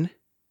Queen?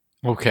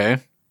 Okay.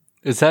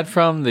 Is that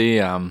from the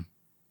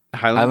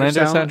Highlander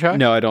soundtrack?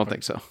 No, I don't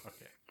think so.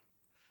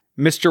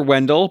 Mr.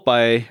 Wendell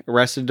by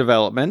Arrested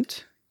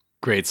Development.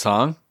 great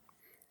song?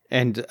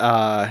 And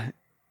I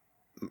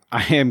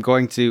am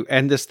going to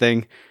end this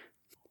thing.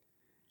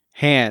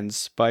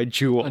 Hands by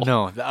Jewel.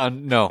 No,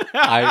 no.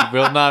 I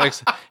will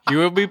not. You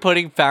will be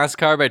putting Fast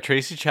Car by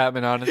Tracy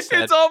Chapman on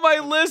instead. It's on my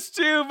list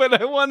too,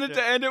 but I wanted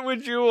to end it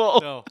with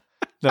Jewel.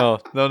 No.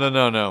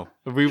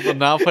 We will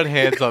not put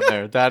Hands on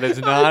there. That is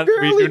not. We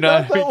barely do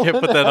not. got that We can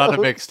one put that on a out.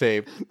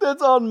 mixtape.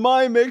 That's on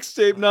my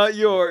mixtape, not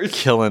yours.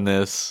 Killing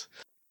this.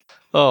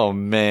 Oh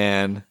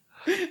man,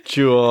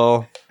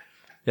 Jewel.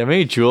 Yeah,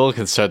 maybe Jewel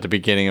can start the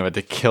beginning of it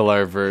to kill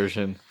our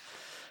version.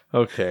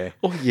 Okay.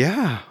 Oh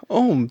yeah.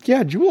 Oh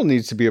yeah. Jewel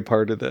needs to be a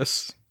part of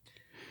this.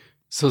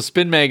 So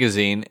Spin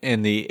Magazine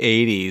in the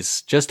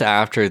 80s, just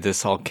after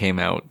this all came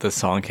out, the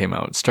song came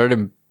out,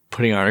 started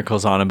putting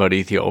articles on about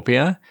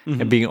Ethiopia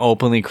and being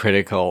openly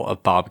critical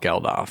of Bob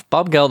Geldof.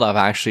 Bob Geldof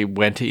actually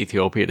went to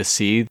Ethiopia to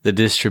see the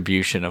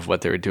distribution of what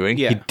they were doing.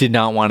 Yeah. He did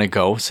not want to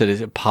go, said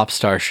a pop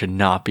star should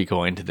not be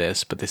going to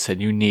this, but they said,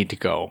 you need to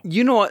go.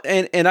 You know what?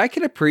 And I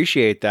can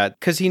appreciate that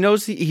because he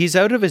knows he's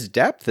out of his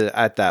depth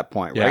at that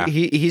point, right?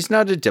 Yeah. He's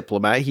not a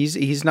diplomat.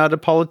 He's not a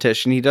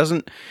politician. He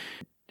doesn't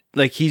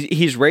like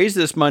he's raised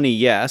this money,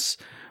 yes,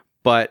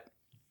 but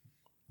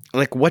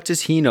like what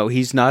does he know?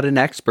 He's not an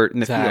expert in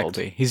the field.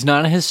 He's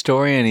not a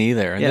historian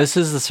either. And Yeah. this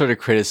is the sort of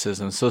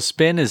criticism. So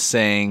Spin is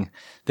saying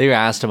they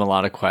asked him a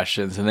lot of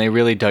questions and they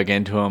really dug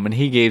into him and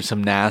he gave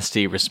some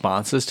nasty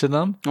responses to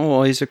them. Oh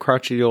well, he's a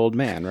crotchety old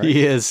man, right?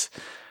 He is.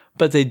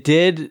 But they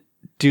did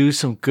do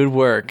some good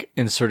work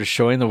in sort of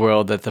showing the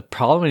world that the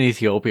problem in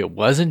Ethiopia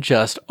wasn't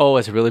just, oh,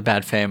 it's a really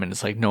bad famine.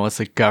 It's like, no, it's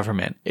the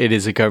government. It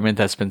is a government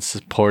that's been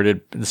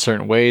supported in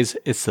certain ways.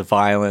 It's the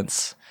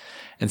violence.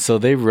 And so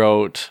they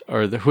wrote,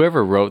 or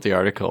whoever wrote the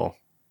article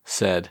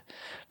said,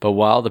 but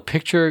while the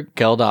picture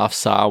Geldof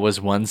saw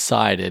was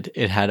one-sided,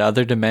 it had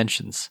other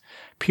dimensions.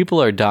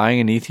 People are dying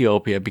in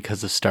Ethiopia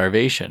because of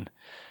starvation.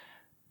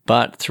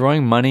 But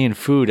throwing money and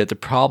food at the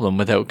problem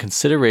without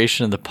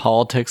consideration of the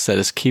politics that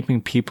is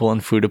keeping people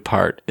and food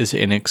apart is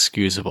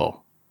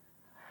inexcusable.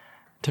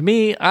 To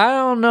me, I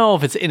don't know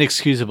if it's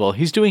inexcusable.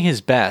 He's doing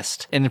his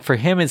best. And for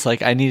him, it's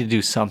like, I need to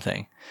do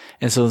something.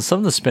 And so some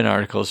of the Spin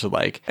articles are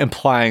like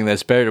implying that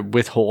it's better to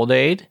withhold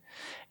aid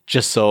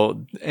just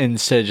so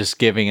instead of just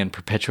giving and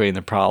perpetuating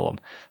the problem.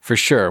 For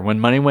sure, when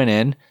money went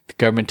in, the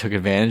government took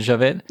advantage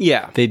of it.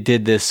 Yeah. They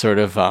did this sort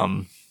of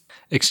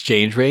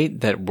exchange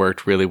rate that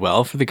worked really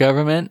well for the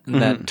government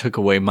and that took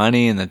away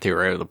money and that they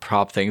were able to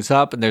prop things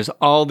up. And there's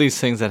all these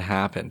things that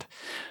happened.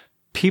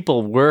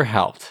 People were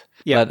helped.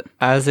 Yeah. But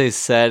as they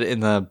said in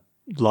the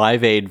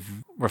Live Aid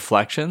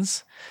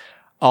reflections,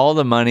 all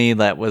the money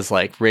that was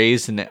like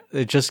raised and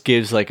it just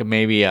gives like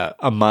maybe a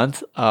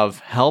month of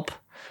help,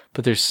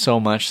 but there's so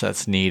much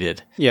that's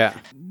needed. Yeah.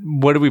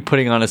 What are we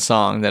putting on a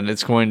song that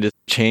it's going to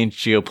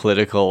change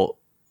geopolitical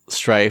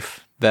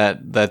strife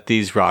that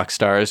these rock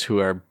stars who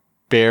are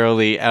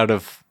barely out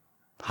of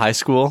high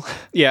school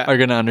Yeah. are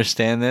going to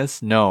understand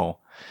this? No.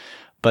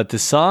 But the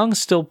song's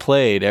still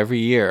played every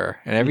year.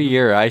 And every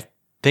year I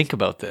think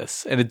about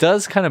this. And it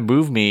does kind of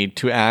move me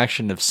to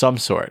action of some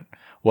sort,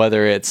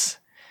 whether it's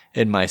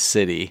in my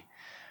city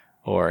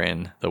or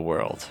in the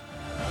world.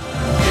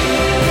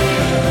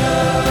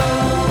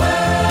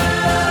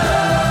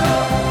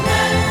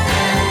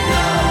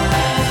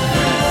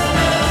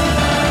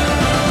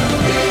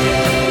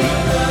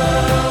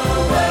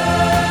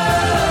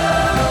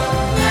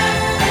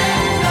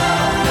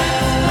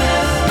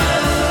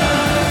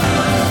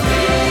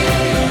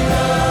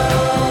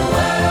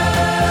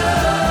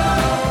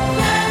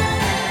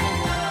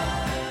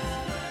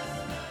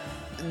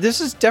 This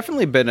has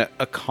definitely been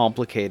a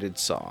complicated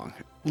song.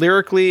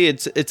 Lyrically,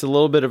 it's a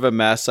little bit of a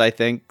mess, I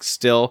think,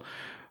 still,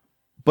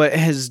 but it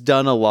has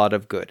done a lot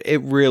of good.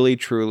 It really,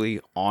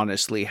 truly,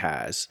 honestly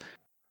has.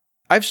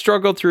 I've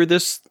struggled through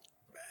this,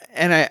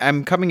 and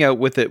I'm coming out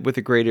with it with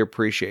a greater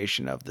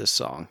appreciation of this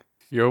song.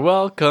 You're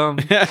welcome.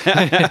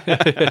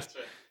 The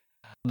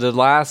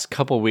last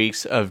couple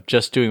weeks of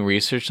just doing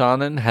research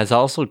on it has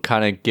also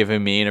kind of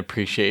given me an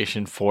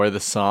appreciation for the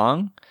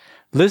song.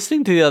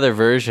 Listening to the other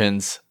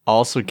versions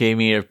also gave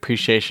me an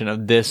appreciation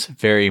of this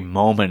very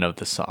moment of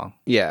the song.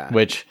 Yeah.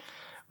 Which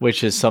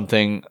is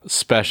something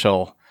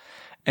special,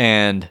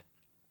 and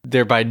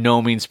they're by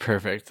no means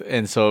perfect.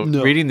 And so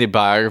reading the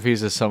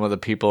biographies of some of the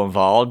people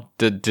involved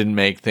didn't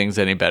make things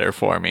any better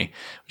for me,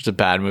 which is a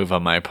bad move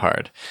on my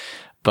part.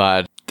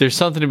 But there's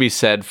something to be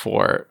said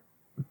for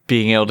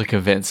being able to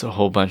convince a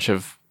whole bunch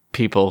of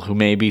people who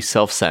may be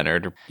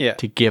self-centered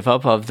to give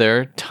up of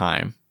their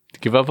time, to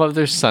give up of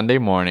their Sunday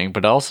morning,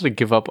 but also to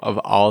give up of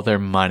all their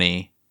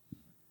money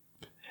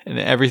and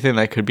everything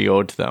that could be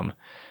owed to them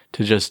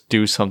to just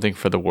do something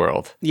for the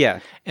world. Yeah.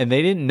 And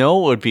they didn't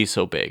know it would be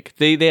so big.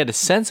 They had a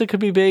sense it could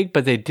be big,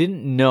 but they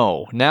didn't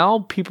know.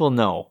 Now people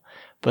know.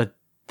 But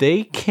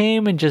they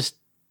came and just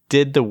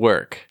did the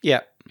work. Yeah.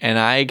 And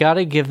I got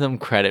to give them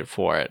credit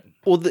for it.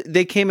 Well,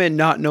 they came in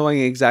not knowing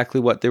exactly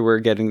what they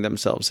were getting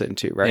themselves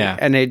into, right? Yeah.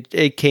 And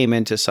it came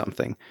into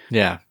something.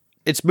 Yeah.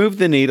 It's moved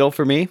the needle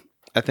for me.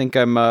 I think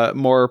I'm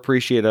more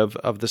appreciative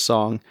of the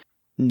song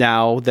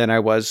now than I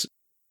was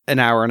an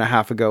hour and a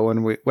half ago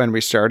when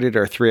we started,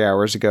 or 3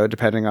 hours ago,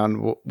 depending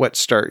on what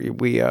start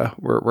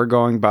we're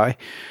going by.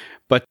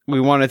 But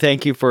we want to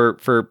thank you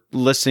for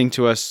listening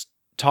to us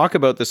talk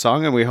about the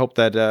song, and we hope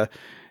that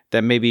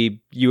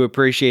maybe you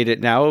appreciate it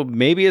now,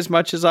 maybe as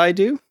much as I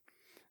do.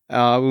 We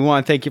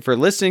want to thank you for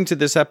listening to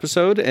this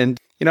episode, and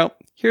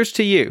here's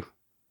to you.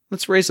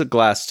 Let's raise a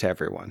glass to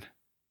everyone.